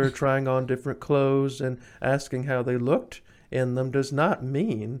together trying on different clothes and asking how they looked in them does not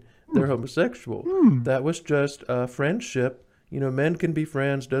mean they're homosexual. That was just a friendship. Men can be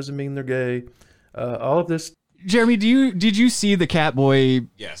friends, doesn't mean they're gay. All of this. Jeremy, did you see the Catboy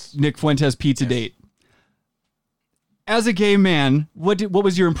Nick Fuentes pizza date? As a gay man, what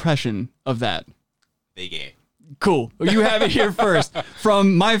was your impression of that? They gay. Cool. You have it here first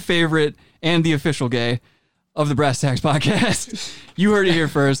from my favorite and the official gay of the Brass Tacks podcast. You heard it here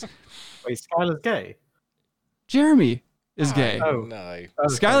first. Wait, Skylar's gay? Jeremy is gay. Oh, no.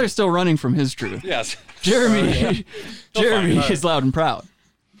 Skylar's still running from his truth. Yes. Jeremy is loud and proud.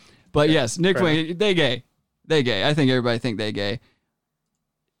 But yes, Nick Fuentes, they gay. They gay. I think everybody think they gay.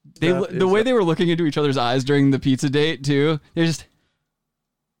 The way they were looking into each other's eyes during the pizza date too,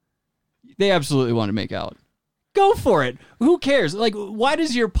 they absolutely want to make out. Go for it. Who cares? Like, why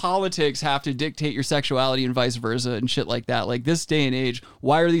does your politics have to dictate your sexuality and vice versa and shit like that? Like, this day and age,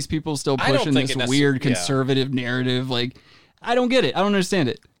 why are these people still pushing this weird conservative narrative? Like, I don't get it. I don't understand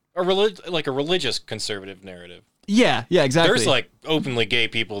it. A religious conservative narrative. Yeah, exactly. There's like openly gay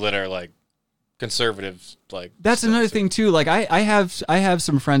people that are like conservatives. Like, that's another thing too. Like, I have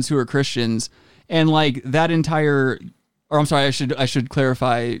some friends who are Christians, and like that entire, or I'm sorry, I should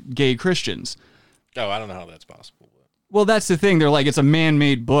clarify, gay Christians. Oh, I don't know how that's possible. Well, that's the thing. They're like, it's a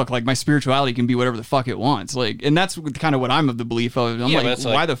man-made book. Like, my spirituality can be whatever the fuck it wants. Like, and that's kind of what I'm of the belief of. I'm like,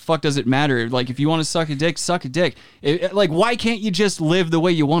 why the fuck does it matter? Like, if you want to suck a dick, suck a dick. Like, why can't you just live the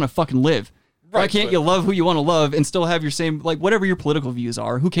way you want to fucking live? Why can't you love who you want to love and still have your same, like, whatever your political views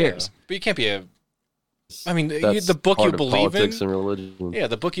are? Who cares? Yeah. But you can't be the book you believe in. And religion. Yeah,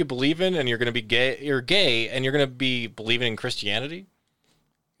 the book you believe in, and you're going to be gay. You're gay, and you're going to be believing in Christianity.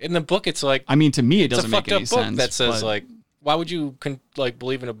 In the book, it's like, I mean, to me, it doesn't make any sense. It's a fucked up book that says like, why would you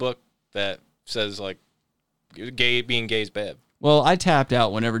believe in a book that says like, being gay is bad? Well, I tapped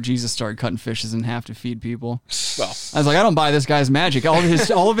out whenever Jesus started cutting fishes in half to feed people. Well, I was like, I don't buy this guy's magic. All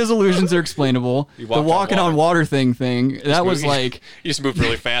of his illusions are explainable. The walking on water thing, that was like, he just moved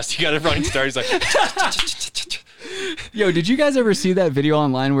really fast. He got a running start. He's like, yo, did you guys ever see that video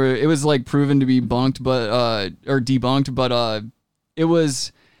online where it was like proven to be debunked, but it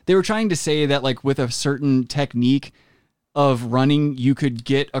was. They were trying to say that like with a certain technique of running, you could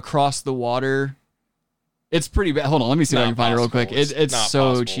get across the water. It's pretty bad. Hold on, let me see if I can find it real quick. It's so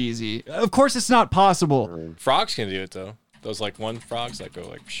possible. Cheesy. Of course, it's not possible. Frogs can do it though. Those like one frogs that go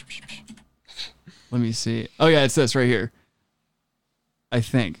like. Let me see. Oh yeah, it's this right here. I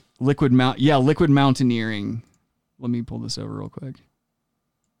think liquid mountaineering. Let me pull this over real quick.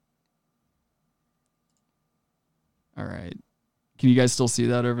 All right. Can you guys still see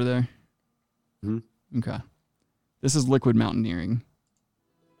that over there? Mm-hmm. Okay. This is liquid mountaineering.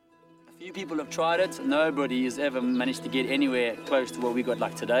 A few people have tried it. Nobody has ever managed to get anywhere close to what we got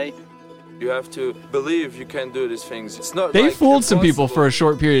like today. You have to believe you can do these things. It's not. They fooled some people for a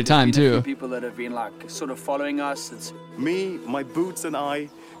short period of time too. A few people that have been like sort of following us. It's me, my boots, and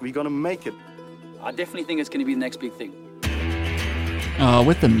we're gonna make it. I definitely think it's gonna be the next big thing.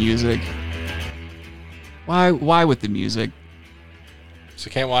 With the music. Why with the music? So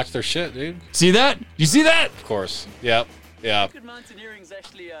you can't watch their shit, dude. See that? You see that? Of course. Yep. Yeah.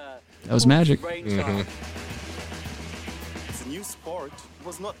 That was magic. Mm-hmm. It's a new sport. It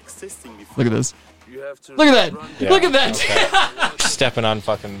was not existing before. Look at this. Look at that. Yeah. Look at that. Okay. Stepping on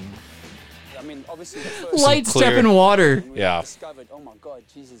fucking I mean, obviously, light step in water. Yeah. Oh my God,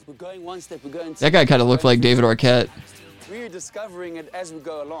 Jesus! We're going one step. We're going. That guy kind of looked like David Arquette. We're discovering it as we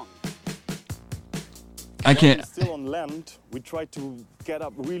go along. I can't. Still on land, we try to get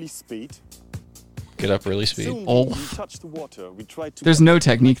up really speed. Get up really speed. Soon Oh. we touch the water. We try to. There's get no up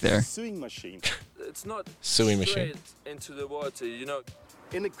technique like a there. Sewing machine. It's not Sewing machine. straight into the water, you know.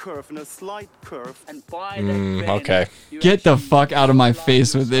 In a curve, in a slight curve. And by Okay. Get the fuck out of my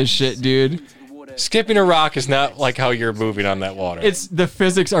face with this shit, dude. Skipping a rock is not like how you're moving on that water. It's the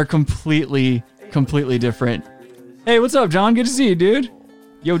physics are completely different. Hey, what's up, John? Good to see you, dude.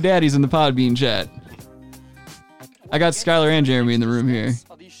 Yo, daddy's in the Podbean chat. I got Skylar and Jeremy in the room here.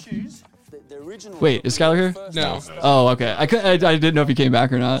 Wait, is Skylar here? No. Oh, okay. I didn't know if he came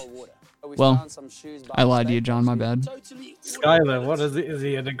back or not. Well, I lied to you, John. My bad. Skylar, what is it? Is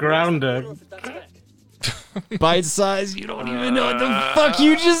he a grounder? Bite size. You don't even know what the fuck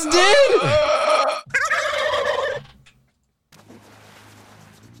you just did.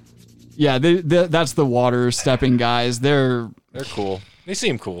 Yeah, that's the water stepping guys. They're cool. They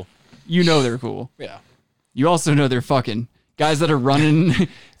seem cool. You know they're cool. Yeah. You also know they're fucking guys that are running.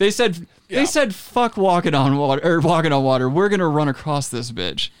 They said fuck walking on water. We're gonna run across this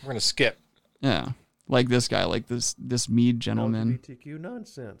bitch. We're gonna skip. Yeah, like this guy, like this Mead gentleman. LGBTQ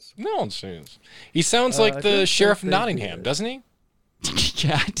nonsense. Nonsense. He sounds I like don't the sheriff of think they Nottingham, do. doesn't he?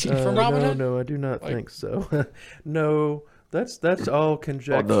 Yeah, dude. From Robin Hood? No, I do not think so. No, that's all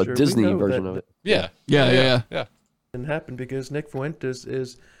conjecture. Oh, the We Disney know version that of it. Yeah. Yeah. Didn't happen because Nick Fuentes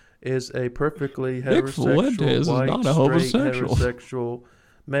is a perfectly Nick Fuentes heterosexual, is white, not a straight, homosexual. heterosexual,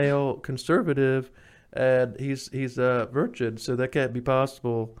 male, conservative, and he's a virgin, so that can't be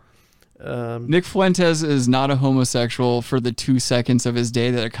possible. Nick Fuentes is not a homosexual for the 2 seconds of his day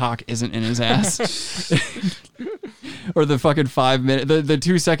that a cock isn't in his ass. Or the fucking 5 minutes, the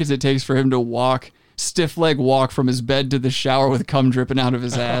 2 seconds it takes for him to walk, stiff leg walk from his bed to the shower with cum dripping out of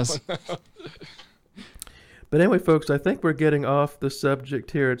his ass. But anyway, folks, I think we're getting off the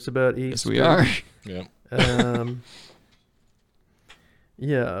subject here. It's about Easter. Yes, we are. Yeah.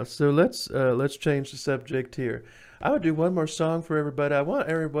 Yeah, so let's change the subject here. I would do one more song for everybody. I want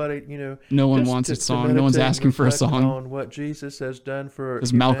everybody, No one just wants to a song. No one's meditate and asking for a reflect song. on what Jesus has done for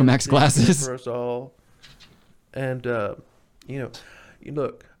Those Malcolm X humanity and glasses. for us all. And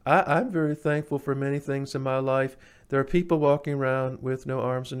look, I'm very thankful for many things in my life. There are people walking around with no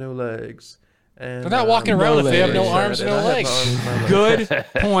arms and no legs. And, They're not walking around if they have no arms and no I have legs. arms and my Good legs.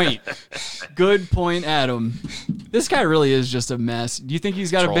 point. Good point, Adam. This guy really is just a mess. Do you think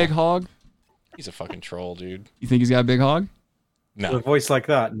he's got Troll. a big hog? He's a fucking troll, dude. You think he's got a big hog? With a No, voice like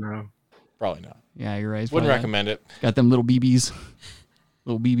that? No. probably not. Yeah, you're right. He's Wouldn't probably recommend it. got them little BBs.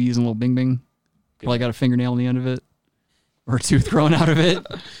 Little BBs and little bing bing. Probably got a fingernail on the end of it. Or a tooth growing out of it.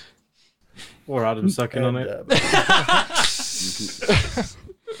 Or Adam sucking on it.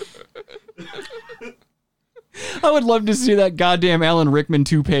 I would love to see that goddamn Alan Rickman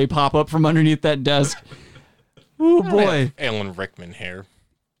toupee pop up from underneath that desk. Oh boy. Alan Rickman hair.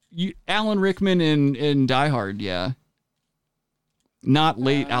 Alan Rickman in Die Hard, yeah. Not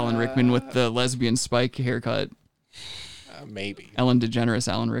late Alan Rickman with the lesbian spike haircut. Maybe. Ellen DeGeneres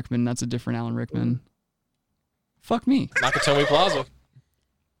Alan Rickman. That's a different Alan Rickman. Fuck me. Nakatomi Plaza.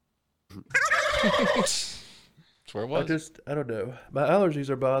 That's where it was. I don't know. My allergies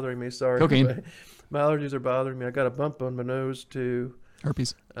are bothering me. Sorry. Cocaine. My allergies are bothering me. I got a bump on my nose too.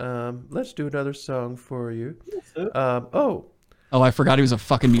 Herpes. Let's do another song for you. Oh, I forgot he was a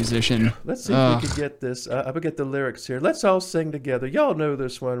fucking musician. Let's see if we can get this. I will get the lyrics here. Let's all sing together. Y'all know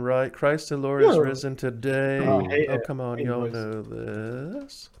this one, right? Christ the Lord is risen today. Oh, come on, y'all know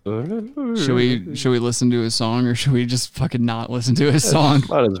this. Should we listen to his song or should we just fucking not listen to his song?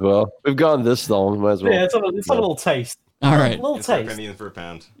 Might as well. We've gone this long. Might as well. Yeah, it's a little taste. All right. A little It's for a taste. penny and for a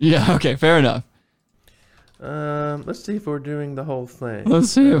pound. Yeah, okay, fair enough. Let's see if we're doing the whole thing.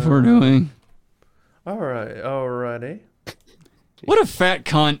 Let's see if we're doing. All right, alrighty. What a fat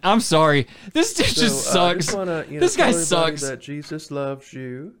cunt. I'm sorry. This dude just I sucks. just wanna, This tell guy everybody sucks. That Jesus loves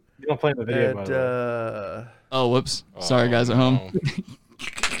you. You're not playing the video, by And the way. Oh, whoops. Sorry, guys at home.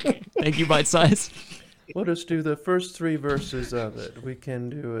 Thank you, Bite Size. We'll just do the first 3 verses of it. We can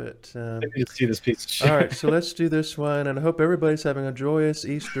do it. You see this piece of shit. All right, so let's do this one, and I hope everybody's having a joyous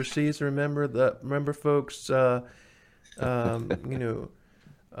Easter season. Remember, folks.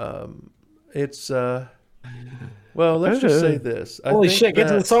 It's Well, let's just say this. Holy shit, get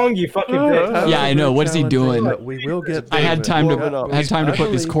to the song, you fucking bitch. Yeah, I know. What is he doing? We will get. I had time to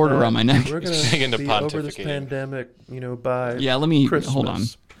put this quarter around my neck. We're going to be over this pandemic, by let me Christmas. hold on.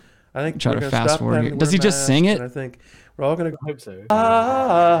 I think try we're to gonna fast stop forward having here. to Does wear he just sing masks, it? and I think we're all going to. I hope so.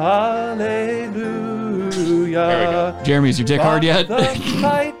 Hallelujah. Jeremy, is your dick hard yet? The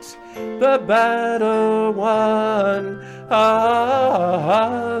fight, the battle won.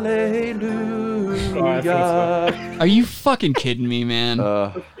 Hallelujah. Are you fucking kidding me, man?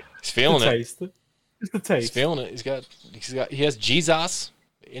 He's feeling it. Just the taste. He's feeling it. He has Jesus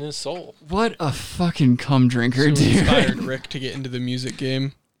in his soul. What a fucking cum drinker, So dude. inspired Rick to get into the music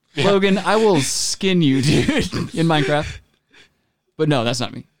game. Logan, I will skin you, dude, in Minecraft. But no, that's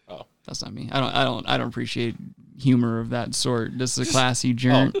not me. Oh, that's not me. I don't appreciate humor of that sort. This is a classy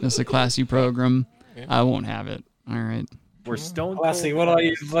journey. This is a classy program. Yeah. I won't have it. All right. We're stone Classy, what are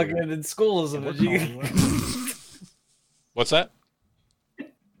you fucking in school or something? What's that?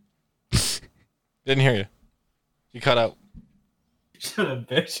 Didn't hear you. You cut out. Shut up,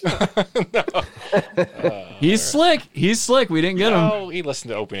 bitch. He's slick. He's slick. We didn't get him. No, he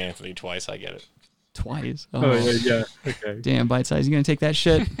listened to Opie and Anthony twice. I get it. Twice. Oh, yeah. Okay. Damn, Bite Size. You gonna take that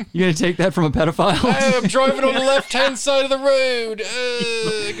shit? You gonna take that from a pedophile? I'm driving on the left-hand side of the road.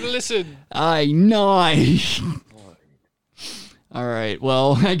 Listen. I know. All right.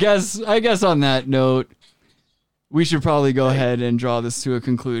 Well, I guess on that note, we should probably go ahead and draw this to a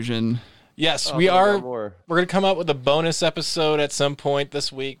conclusion. Yes, we are. We're going to come up with a bonus episode at some point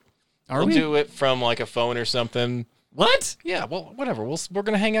this week. We'll do it from like a phone or something. What? Yeah, well, whatever. We're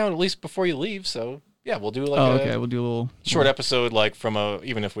going to hang out at least before you leave. So, yeah, we'll do like okay. We'll do a little short episode like from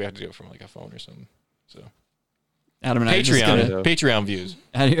even if we have to do it from like a phone or something. So, Adam and I are just gonna, Patreon views.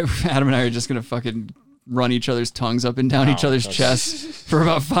 Adam and I are just going to fucking run each other's tongues up and down each other's chests for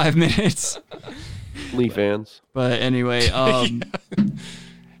about 5 minutes. Leaf fans. But anyway,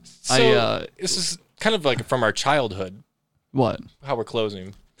 So this is kind of like from our childhood. What? How we're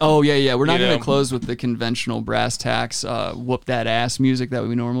closing. Oh, yeah. We're not going to close with the conventional brass tacks, whoop that ass music that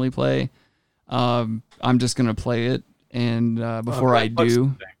we normally play. I'm just going to play it. And before I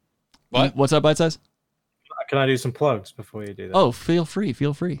do... What? What's up, Bite Size? Can I do some plugs before you do that? Oh, feel free.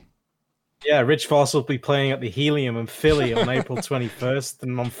 Yeah, Rich Foss will be playing at the Helium in Philly on April 21st.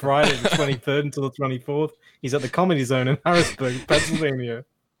 And on Friday the 23rd until the 24th, he's at the Comedy Zone in Harrisburg, Pennsylvania.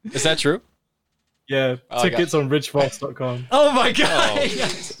 Is that true? Yeah, tickets on richfoss.com. Oh my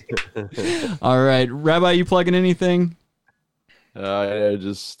god! All right, Rabbi, you plugging anything?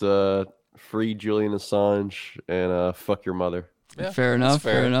 Just free Julian Assange and fuck your mother. Yeah, fair enough.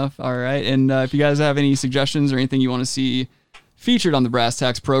 All right, and if you guys have any suggestions or anything you want to see featured on the Brass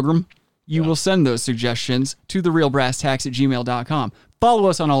Tacks program, you will send those suggestions to therealbrasstacks@gmail.com. Follow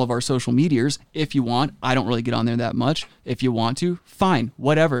us on all of our social medias if you want. I don't really get on there that much. If you want to, fine,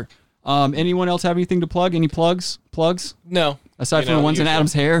 whatever. Anyone else have anything to plug? Any plugs? No. Aside from the ones in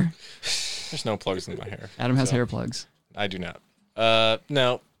Adam's hair? There's no plugs in my hair. Adam has hair plugs. I do not.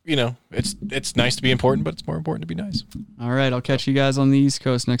 No, it's nice to be important, but it's more important to be nice. All right, I'll catch you guys on the East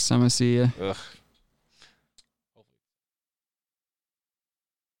Coast next time I see you. Ugh.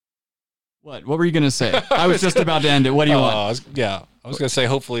 What were you going to say? I was just about to end it. What do you want? I was going to say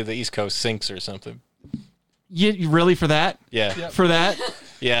hopefully the East Coast sinks or something. You really for that? Yeah. For that?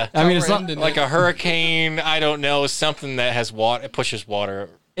 Yeah. I mean, it's not like a hurricane. I don't know. Something that has water. It pushes water.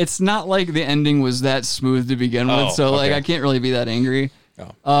 It's not like the ending was that smooth to begin with, so like I can't really be that angry.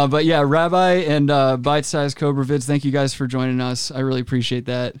 Oh. But yeah, Rabbi and Bite Size Cobra Vids, thank you guys for joining us. I really appreciate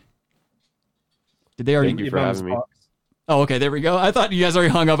that. Did they already? Thank you for having me. Oh, okay, there we go. I thought you guys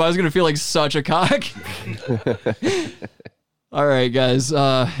already hung up. I was gonna feel like such a cock. All right, guys.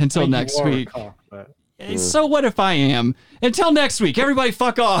 Until next week. So what if I am? Until next week, everybody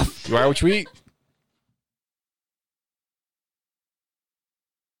fuck off. You are what you eat.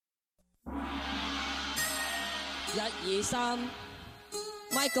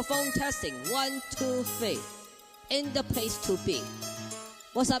 Microphone testing 1, 2, 3. In the place to be.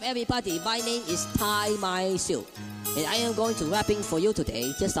 What's up, everybody? My name is Tai Mai Siu, and I am going to rapping for you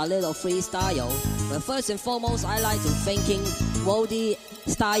today. Just a little freestyle. But first and foremost, I like to thanking Wody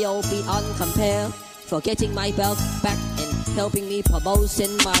style beyond compare for getting my belt back and helping me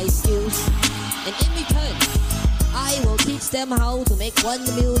promoting my skills. And in return, I will teach them how to make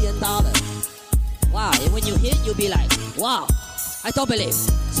 $1 million. Wow! And when you hear it, you'll be like, wow! I don't believe.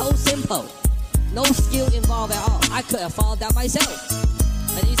 So simple. No skill involved at all. I could have found that myself.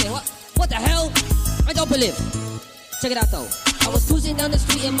 And you say, what the hell? I don't believe. Check it out though. I was cruising down the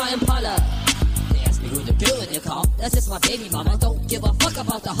street in my Impala. They asked me, with the girl in your car. That's just my baby mama. Don't give a fuck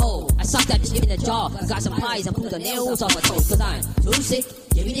about the hoe. I suck that bitch in the jaw. I got some pies and put the nails on my toes. Cause I'm too sick.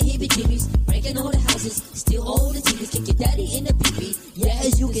 Give me the heebie-jeebies. Breaking all the houses. Steal all the TVs. Kick your daddy in the pee-pee. Yeah,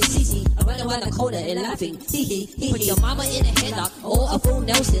 as you can see. I run around the corner and laughing. Hee hee hee. Put your mama in a headlock or a full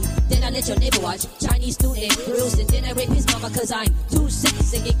Nelson. Then I let your neighbor watch Chinese food and grills. And then I rape his mama cause I'm too sick.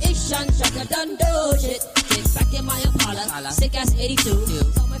 Singing Ishan Shaka done do shit. Get back in my Impala. Sick ass 82.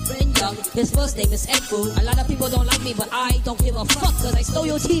 Tell my friend Young. His first name is Ed Fu. A lot of people don't like me but I don't give a fuck. Cause I stole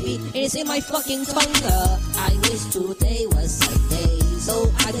your TV and it's in my fucking tongue. I wish today was Sunday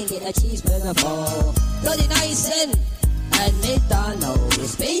so I can get a cheeseburger for 39 cents at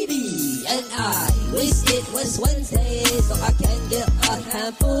McDonald's, baby. And I wish it was Wednesday so I can get a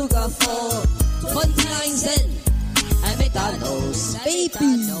hamburger for 29 cents at McDonald's,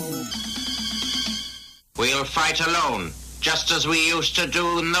 baby. We'll fight alone, just as we used to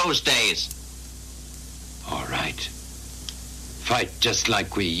do in those days. All right. Fight just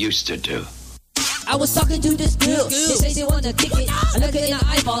like we used to do. I was talking to this girl. She say she wanna kick it. I look her in her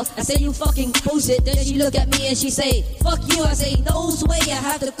eyeballs. I say you fucking bullshit. Then she look at me and she say, fuck you. I say no way. I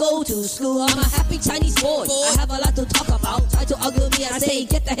have to go to school. I'm a happy Chinese boy. I have a lot to talk about. Try to argue with me. I say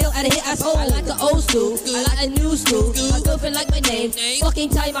get the hell out of here, asshole. I like the old school. I like the new school. My girlfriend like my name. Fucking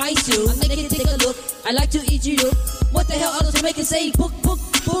tie my shoe. I make it take a look. I like to eat you. What the hell others make it say book.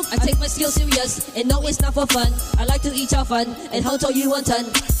 I take my skills serious and no it's not for fun. I like to eat your fun and how to you one ton.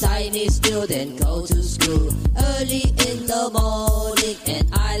 Chinese student go to school early in the morning and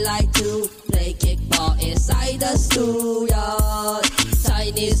I like to play kickball inside the schoolyard.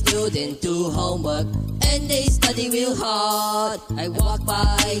 Chinese student do homework and they study real hard. I walk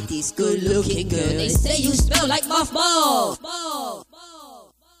by these good looking girls. They say you smell like mothballs.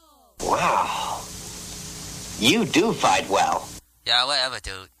 Wow. You do fight well. Yeah, whatever,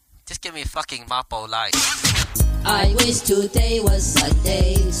 dude. Just give me fucking Mapo light. I wish today was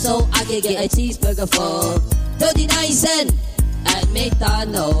Sunday so I could get a cheeseburger for 39 cents at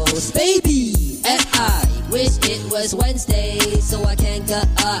McDonald's, baby. And I wish it was Wednesday so I can get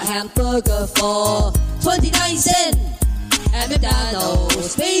a hamburger for 29 cents at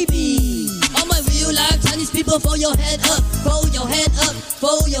McDonald's, baby. All my real life Chinese people, throw your hand up, throw your hand up,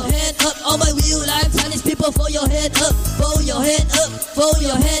 throw your hand up. All my real life Chinese people, throw your hand up, throw your hand up, throw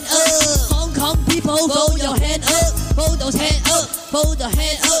your hand up. Hong Kong people, throw your hand up, throw those hand up, throw the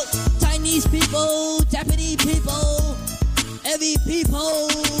hand up. Chinese people, Japanese people, every people,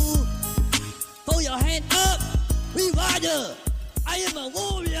 throw your hand up. We rider, I am a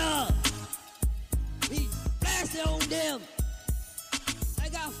warrior. We blast on them. I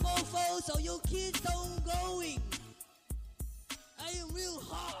got 4 so you kids don't going. I am real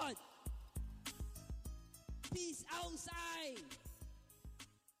hard. Peace outside.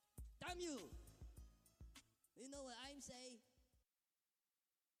 Damn you. You know what I'm saying?